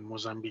in northern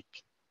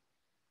Mozambique.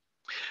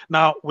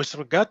 Now, with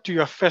regard to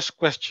your first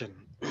question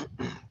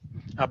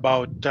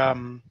about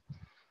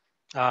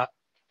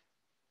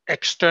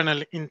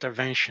external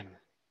intervention,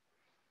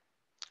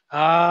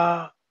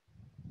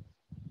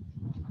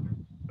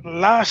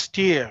 last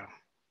year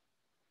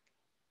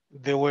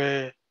there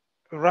were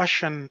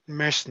Russian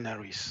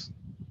mercenaries.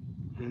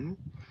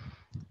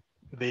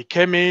 They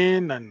came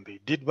in and they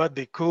did what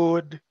they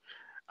could,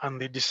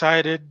 and they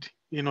decided,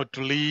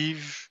 to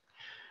leave.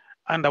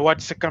 Under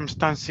what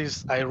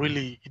circumstances, I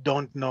really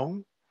don't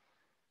know.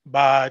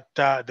 But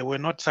they were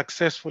not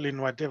successful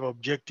in whatever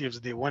objectives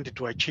they wanted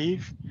to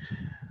achieve,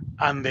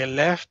 and they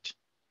left,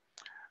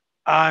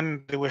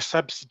 and they were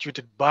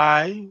substituted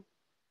by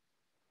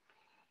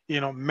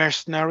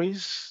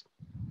mercenaries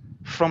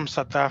from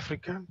South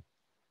Africa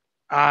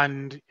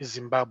and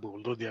Zimbabwe,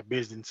 although they are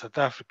based in South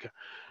Africa.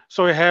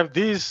 So we have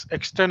these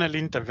external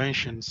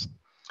interventions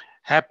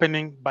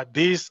happening, but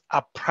these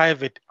are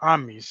private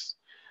armies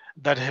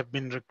that have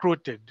been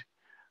recruited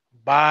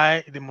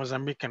by the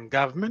Mozambican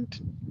government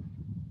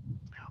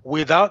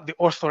without the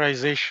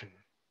authorization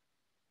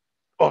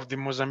of the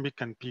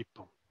Mozambican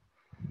people,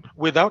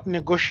 without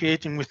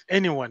negotiating with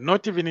anyone,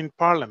 not even in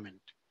parliament.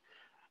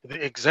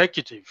 The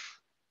executive,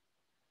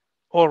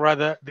 or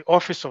rather the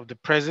office of the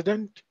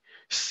president,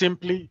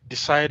 simply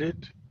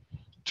decided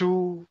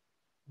to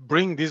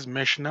bring these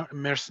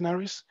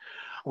mercenaries.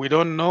 We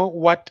don't know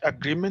what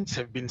agreements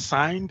have been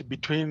signed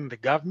between the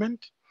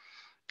government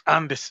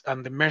and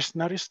the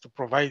mercenaries to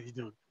provide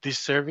these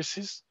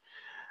services.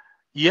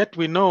 Yet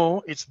we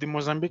know it's the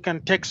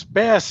Mozambican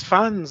taxpayers'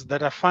 funds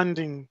that are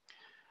funding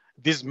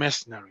these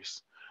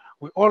mercenaries.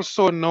 We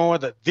also know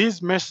that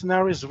these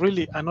mercenaries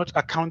really are not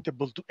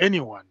accountable to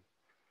anyone,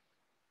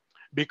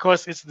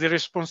 because it's the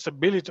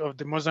responsibility of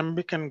the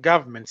Mozambican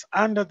governments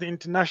under the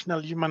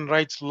international human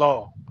rights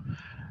law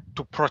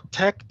to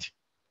protect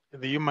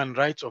the human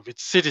rights of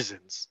its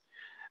citizens.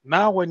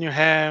 Now, when you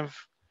have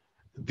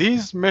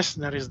these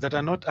mercenaries that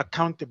are not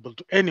accountable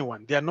to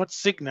anyone, they are not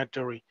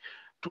signatory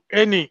to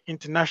any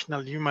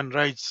international human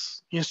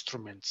rights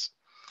instruments,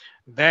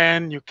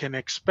 then you can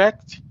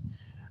expect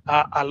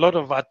a lot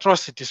of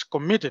atrocities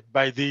committed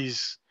by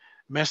these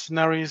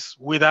mercenaries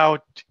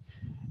without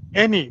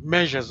any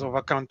measures of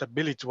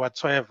accountability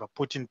whatsoever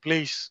put in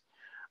place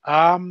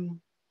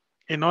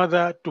in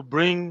order to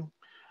bring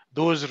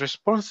those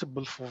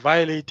responsible for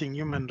violating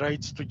human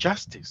rights to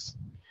justice.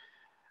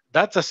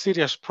 That's a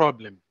serious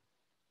problem.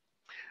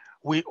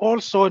 We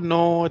also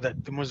know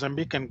that the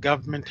Mozambican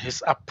government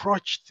has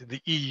approached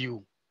the EU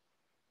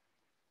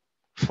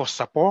for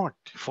support,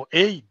 for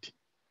aid.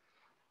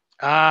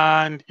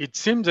 And it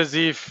seems as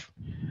if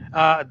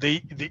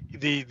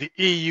the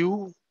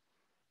EU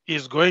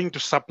is going to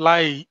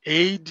supply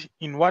aid.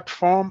 In what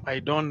form, I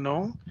don't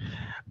know.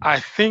 I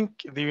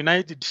think the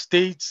United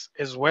States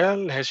as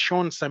well has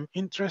shown some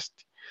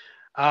interest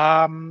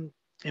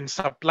in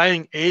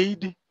supplying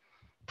aid,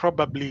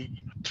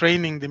 probably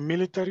training the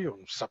military or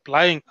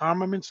supplying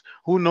armaments,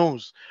 who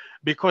knows?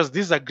 Because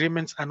these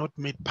agreements are not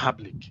made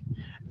public.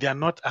 They are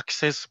not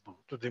accessible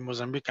to the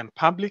Mozambican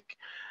public.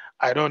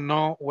 I don't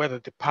know whether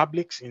the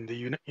publics in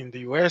the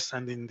US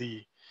and in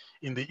the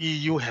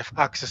EU have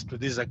access to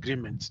these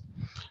agreements.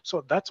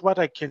 So that's what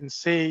I can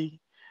say,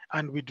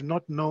 and we do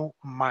not know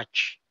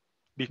much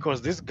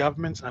because these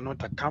governments are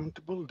not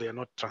accountable, they are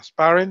not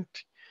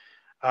transparent.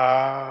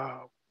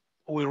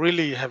 We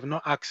really have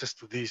no access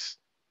to these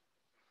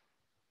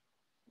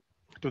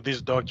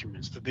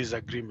documents, to these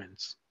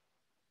agreements.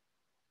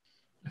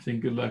 I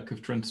think a lack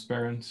of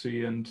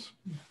transparency and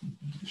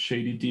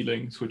shady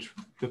dealings, which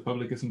the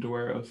public isn't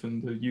aware of,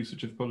 and the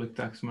usage of public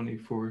tax money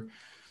for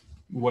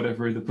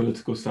whatever the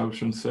political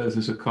establishment says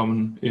is a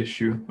common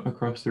issue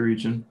across the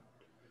region.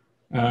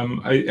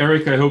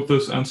 Eric, I hope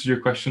those answered your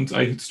questions.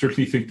 I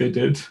certainly think they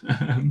did,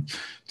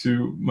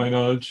 to my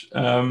knowledge.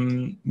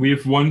 We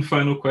have one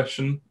final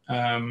question,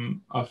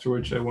 after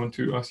which I want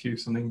to ask you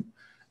something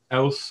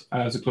else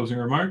as a closing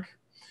remark.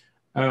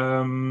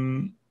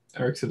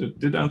 Eric said it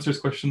did answer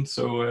his question,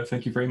 so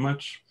thank you very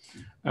much.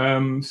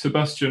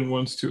 Sebastian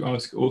wants to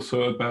ask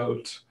also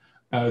about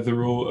the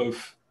role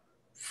of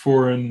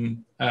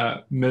foreign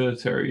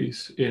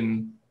militaries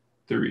in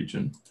the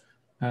region.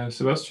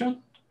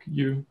 Sebastian, could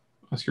you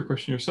ask your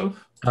question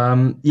yourself?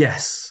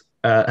 Yes.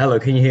 Hello,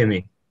 can you hear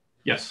me?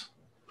 Yes.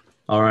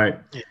 All right.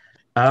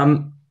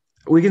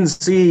 We can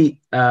see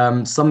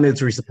some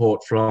military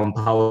support from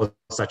powers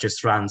such as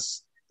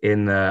France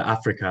in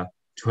Africa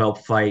to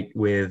help fight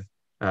with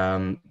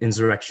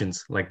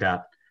insurrections like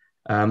that.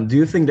 Do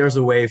you think there's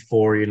a way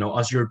for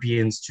us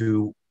Europeans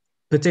to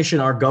petition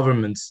our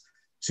governments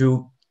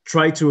to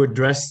try to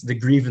address the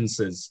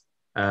grievances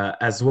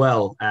as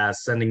well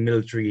as sending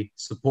military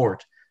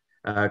support,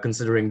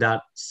 considering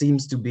that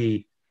seems to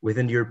be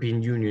within the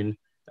European Union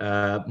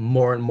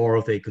more and more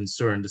of a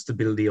concern, the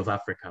stability of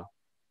Africa?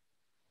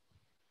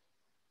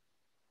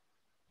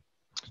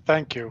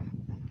 Thank you.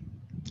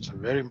 It's a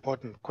very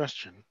important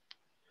question.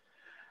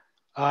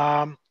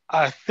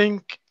 I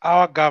think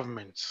our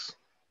governments,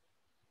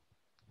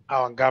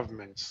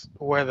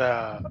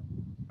 whether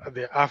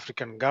they're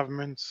African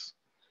governments,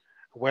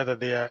 whether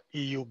they are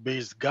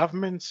EU-based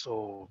governments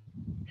or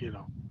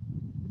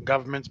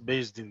governments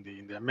based in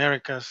the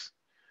Americas,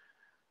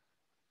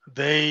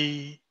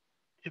 they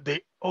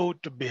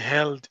ought to be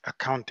held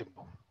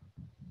accountable.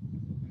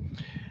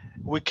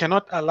 We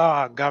cannot allow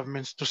our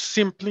governments to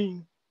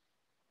simply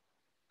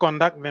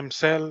conduct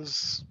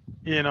themselves,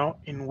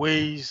 in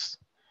ways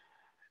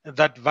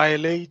that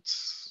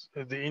violates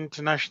the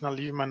international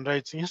human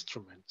rights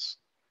instruments,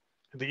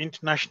 the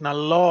international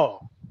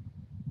law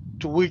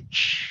to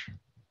which,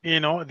 they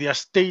are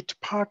state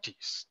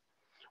parties.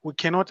 We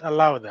cannot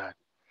allow that.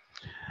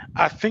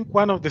 I think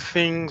one of the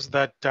things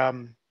that,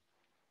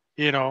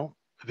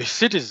 the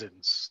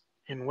citizens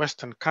in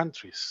Western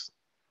countries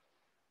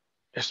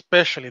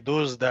especially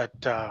those that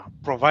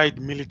provide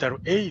military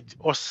aid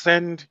or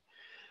send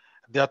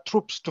their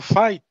troops to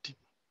fight,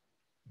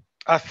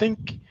 I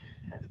think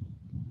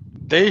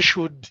they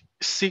should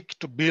seek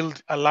to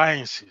build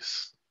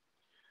alliances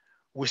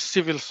with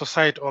civil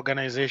society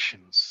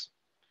organizations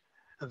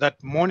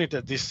that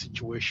monitor these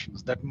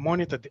situations, that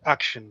monitor the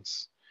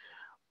actions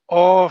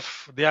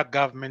of their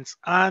governments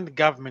and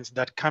governments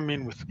that come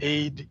in with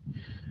aid,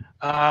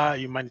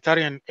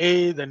 humanitarian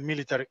aid and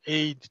military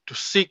aid to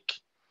seek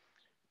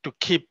to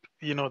keep,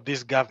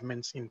 these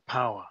governments in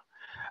power.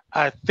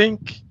 I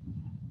think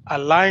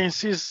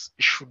alliances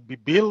should be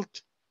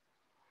built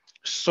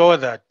so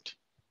that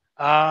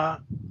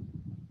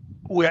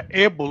we are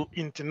able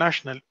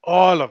internationally,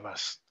 all of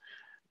us,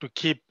 to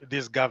keep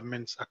these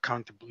governments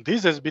accountable.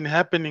 This has been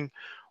happening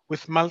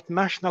with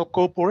multinational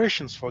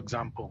corporations, for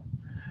example,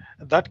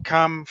 that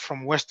come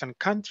from Western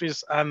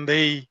countries and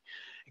they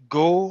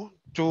go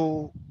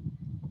to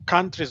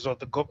countries of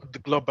the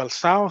global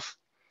South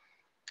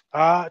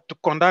to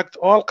conduct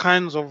all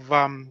kinds of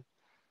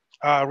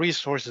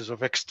resources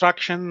of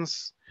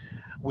extractions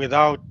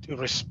without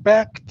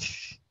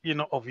respect,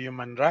 of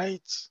human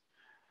rights,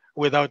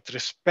 without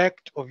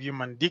respect of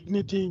human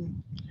dignity,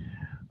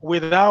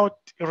 without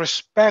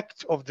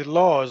respect of the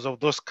laws of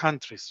those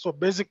countries. So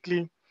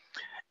basically,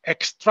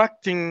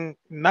 extracting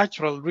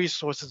natural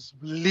resources,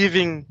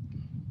 leaving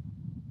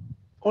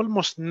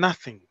almost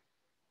nothing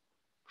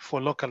for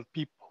local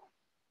people.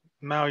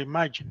 Now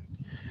imagine,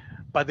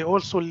 but they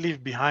also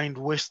leave behind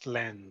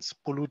wastelands,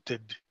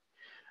 polluted,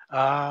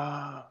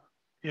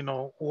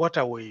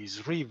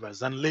 waterways,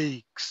 rivers and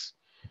lakes,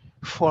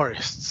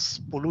 forests,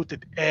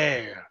 polluted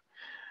air,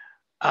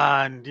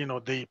 and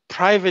they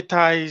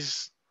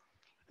privatize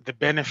the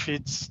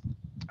benefits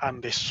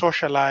and they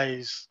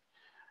socialize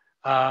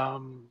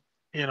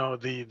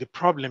the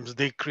problems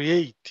they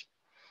create.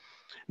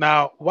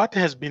 Now, what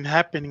has been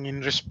happening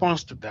in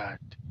response to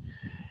that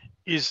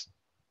is,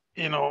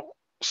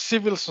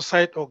 civil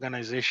society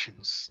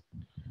organizations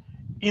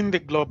in the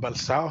global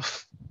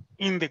South,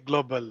 in the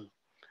global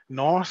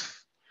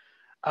North,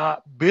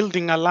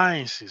 building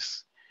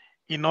alliances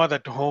in order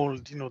to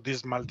hold,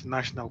 these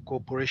multinational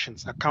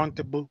corporations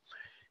accountable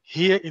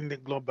here in the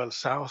global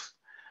South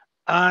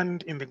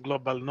and in the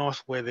global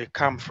North where they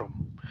come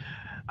from.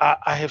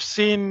 I have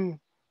seen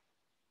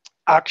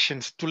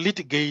actions to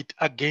litigate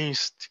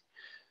against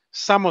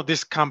some of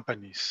these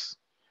companies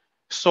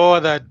so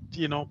that,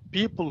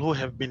 people who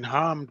have been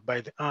harmed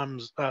by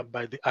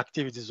the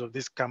activities of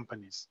these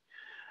companies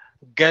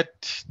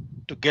get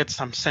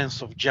some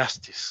sense of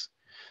justice,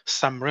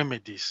 some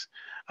remedies.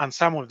 And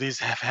some of these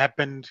have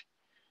happened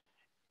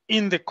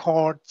in the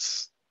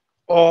courts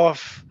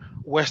of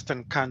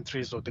Western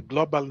countries or the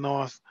global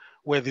North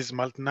where these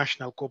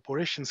multinational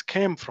corporations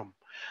came from.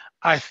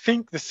 I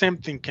think the same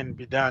thing can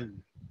be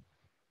done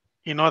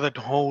in order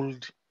to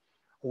hold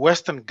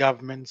Western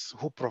governments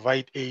who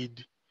provide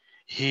aid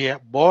here,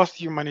 both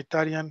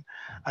humanitarian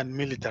and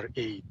military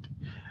aid.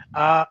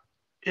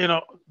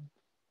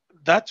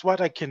 That's what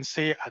I can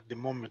say at the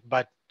moment,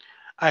 but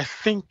I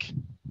think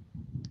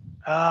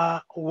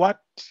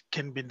what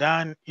can be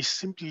done is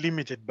simply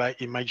limited by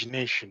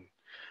imagination.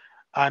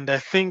 And I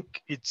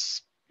think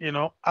it's,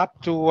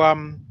 up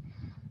to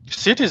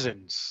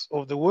citizens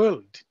of the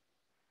world,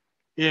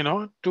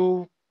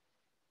 to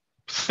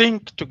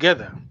think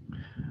together,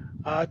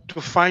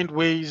 to find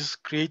ways,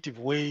 creative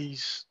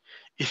ways,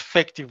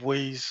 effective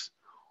ways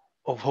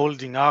of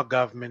holding our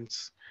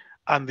governments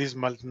and these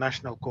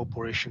multinational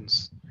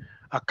corporations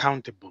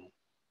accountable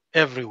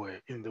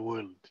everywhere in the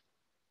world.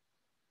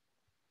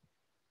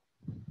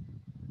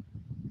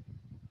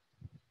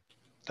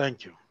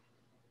 Thank you.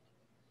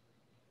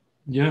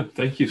 Yeah,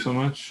 thank you so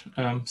much,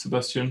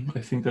 Sebastian. I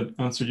think that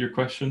answered your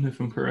question,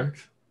 if I'm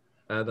correct.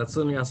 That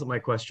certainly answered my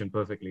question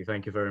perfectly.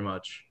 Thank you very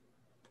much.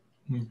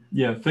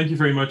 Yeah, thank you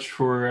very much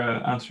for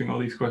answering all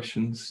these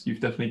questions.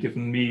 You've definitely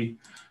given me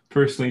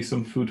personally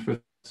some food for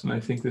thought, and I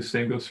think the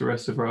same goes for the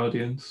rest of our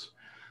audience.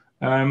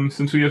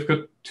 Since we have got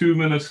 2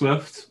 minutes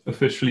left,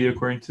 officially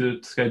according to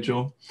the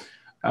schedule,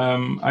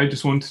 I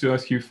just wanted to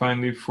ask you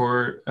finally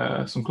for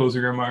some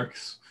closing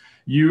remarks.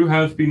 You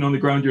have been on the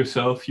ground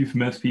yourself. You've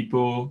met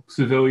people,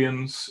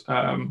 civilians,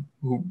 and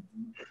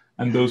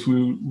those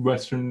who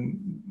Western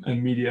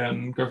and media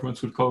and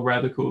governments would call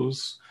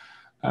radicals.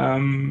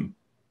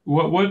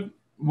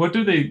 What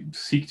do they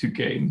seek to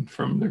gain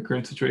from their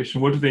current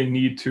situation? What do they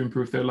need to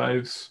improve their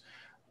lives?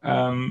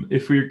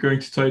 If we're going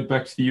to tie it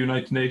back to the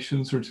United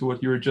Nations or to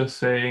what you were just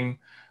saying,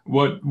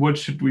 what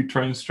should we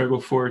try and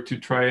struggle for to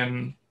try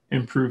and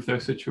improve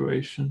their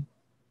situation?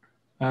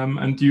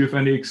 And do you have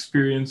any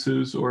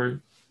experiences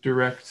or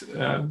direct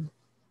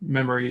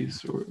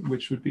memories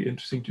which would be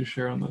interesting to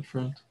share on that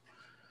front?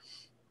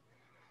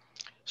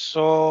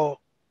 So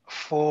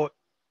for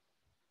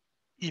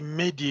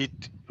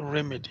immediate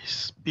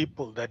remedies,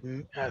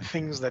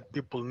 things that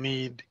people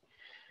need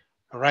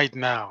right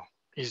now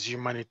is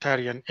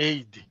humanitarian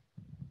aid.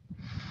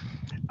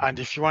 And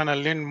if you want to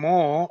learn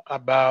more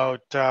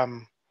about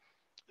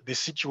the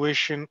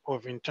situation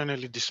of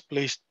internally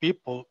displaced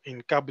people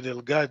in Cabo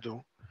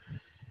Delgado,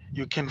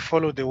 you can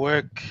follow the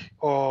work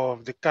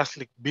of the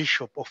Catholic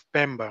Bishop of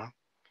Pemba,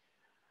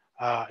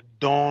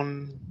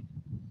 Don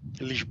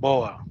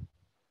Lisboa.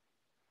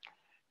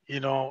 You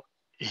know,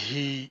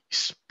 he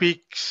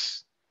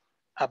speaks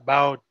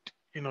about,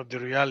 you know, the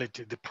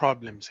reality, the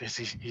problems, as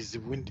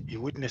he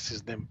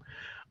witnesses them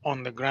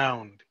on the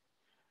ground.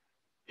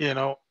 You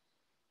know,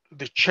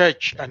 the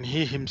church and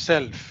he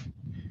himself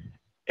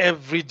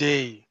every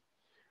day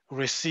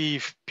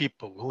receive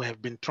people who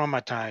have been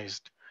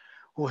traumatized,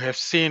 who have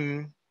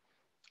seen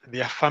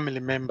their family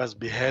members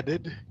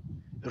beheaded,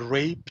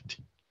 raped,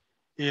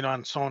 you know,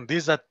 and so on.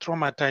 These are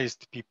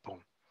traumatized people.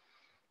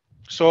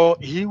 So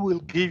he will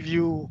give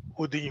you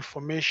the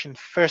information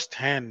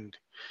firsthand.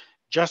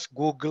 Just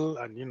Google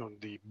and, you know,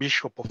 the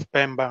Bishop of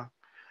Pemba,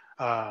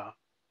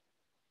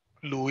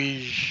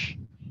 Luis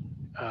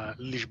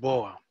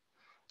Lisboa,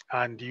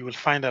 and you will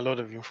find a lot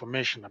of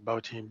information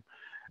about him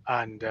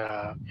and,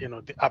 you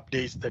know, the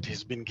updates that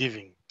he's been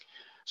giving.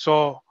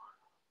 So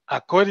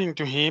according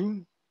to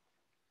him,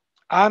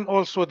 and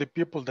also the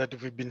people that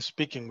we've been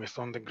speaking with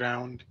on the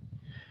ground,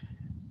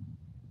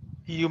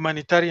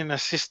 humanitarian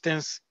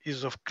assistance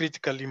is of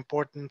critical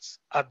importance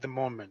at the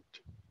moment.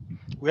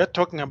 We are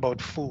talking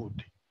about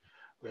food,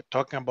 we're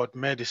talking about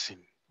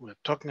medicine, we're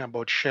talking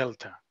about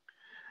shelter.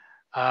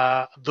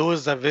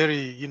 Those are very,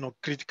 you know,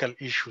 critical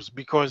issues,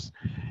 because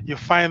you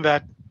find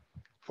that,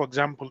 for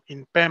example,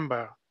 in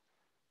Pemba,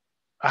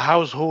 a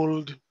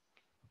household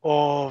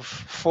of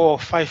 4 or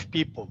 5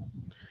 people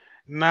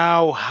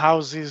now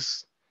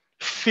houses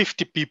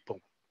 50 people,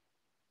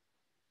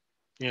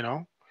 you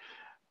know,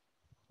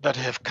 that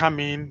have come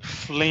in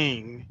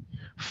fleeing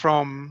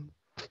from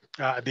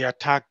the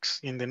attacks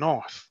in the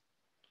north.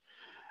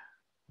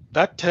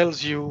 That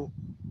tells you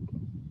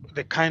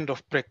the kind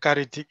of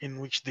precarity in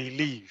which they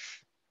live.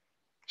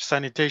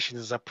 Sanitation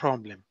is a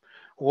problem.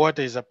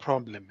 Water is a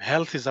problem.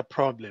 Health is a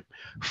problem.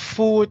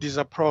 Food is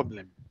a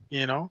problem,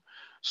 you know?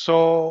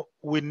 So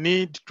we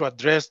need to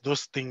address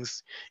those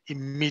things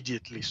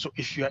immediately. So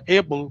if you are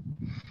able,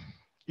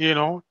 you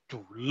know,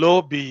 to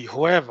lobby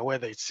whoever,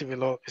 whether it's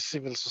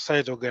civil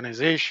society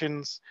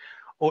organizations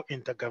or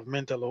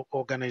intergovernmental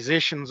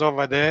organizations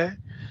over there,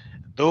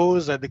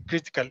 those are the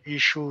critical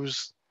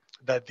issues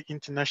that the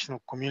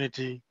international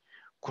community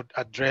could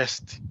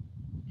address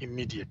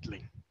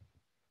immediately.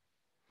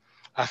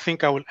 I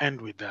think I will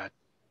end with that.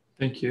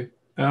 Thank you.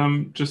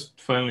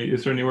 Just finally,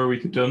 is there anywhere we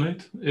could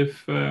donate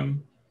if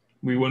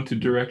we want to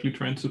directly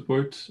try and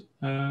support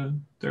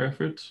their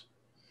efforts?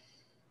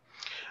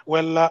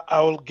 Well,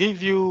 I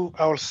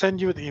will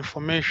send you the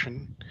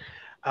information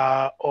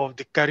of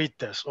the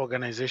Caritas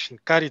organization.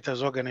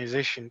 Caritas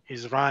organization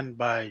is run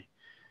by,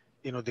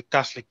 you know, the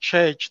Catholic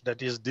Church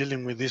that is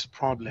dealing with this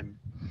problem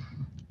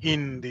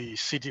in the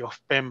city of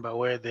Pemba,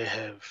 where they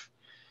have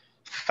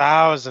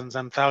thousands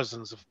and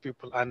thousands of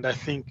people. And I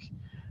think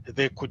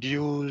they could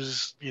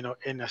use, you know,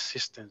 any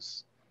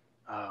assistance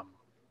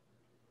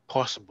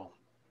possible.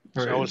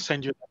 All so right. I will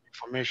send you that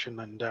information,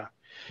 and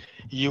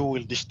you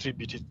will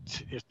distribute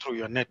it through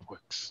your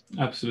networks.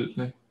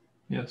 Absolutely.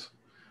 Yes.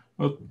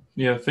 Well,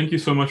 yeah, thank you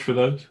so much for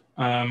that.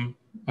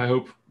 I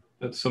hope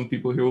that some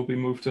people here will be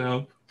moved to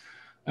help.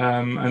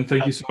 And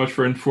thank you so much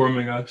for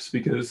informing us,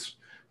 because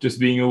just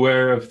being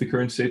aware of the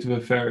current state of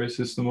affairs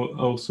is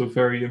also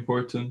very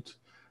important,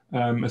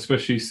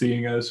 especially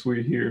seeing as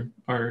we here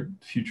are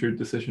future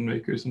decision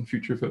makers and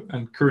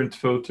and current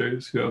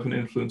voters who have an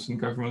influence in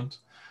government.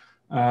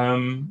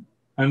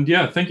 And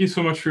yeah, thank you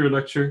so much for your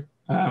lecture.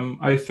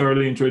 I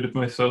thoroughly enjoyed it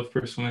myself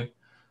personally.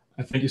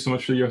 Thank you so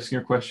much for asking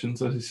your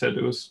questions. As I said,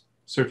 it was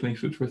certainly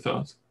food for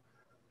thought.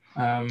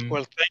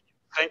 Well,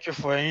 thank you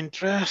for your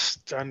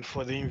interest and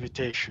for the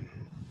invitation.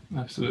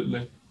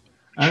 Absolutely.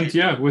 And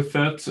yeah, with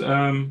that,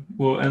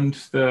 we'll end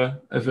the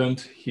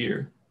event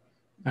here.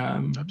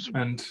 And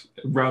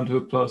a round of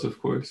applause, of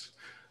course,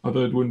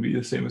 although it wouldn't be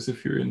the same as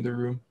if you're in the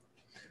room.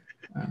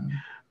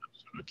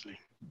 Absolutely.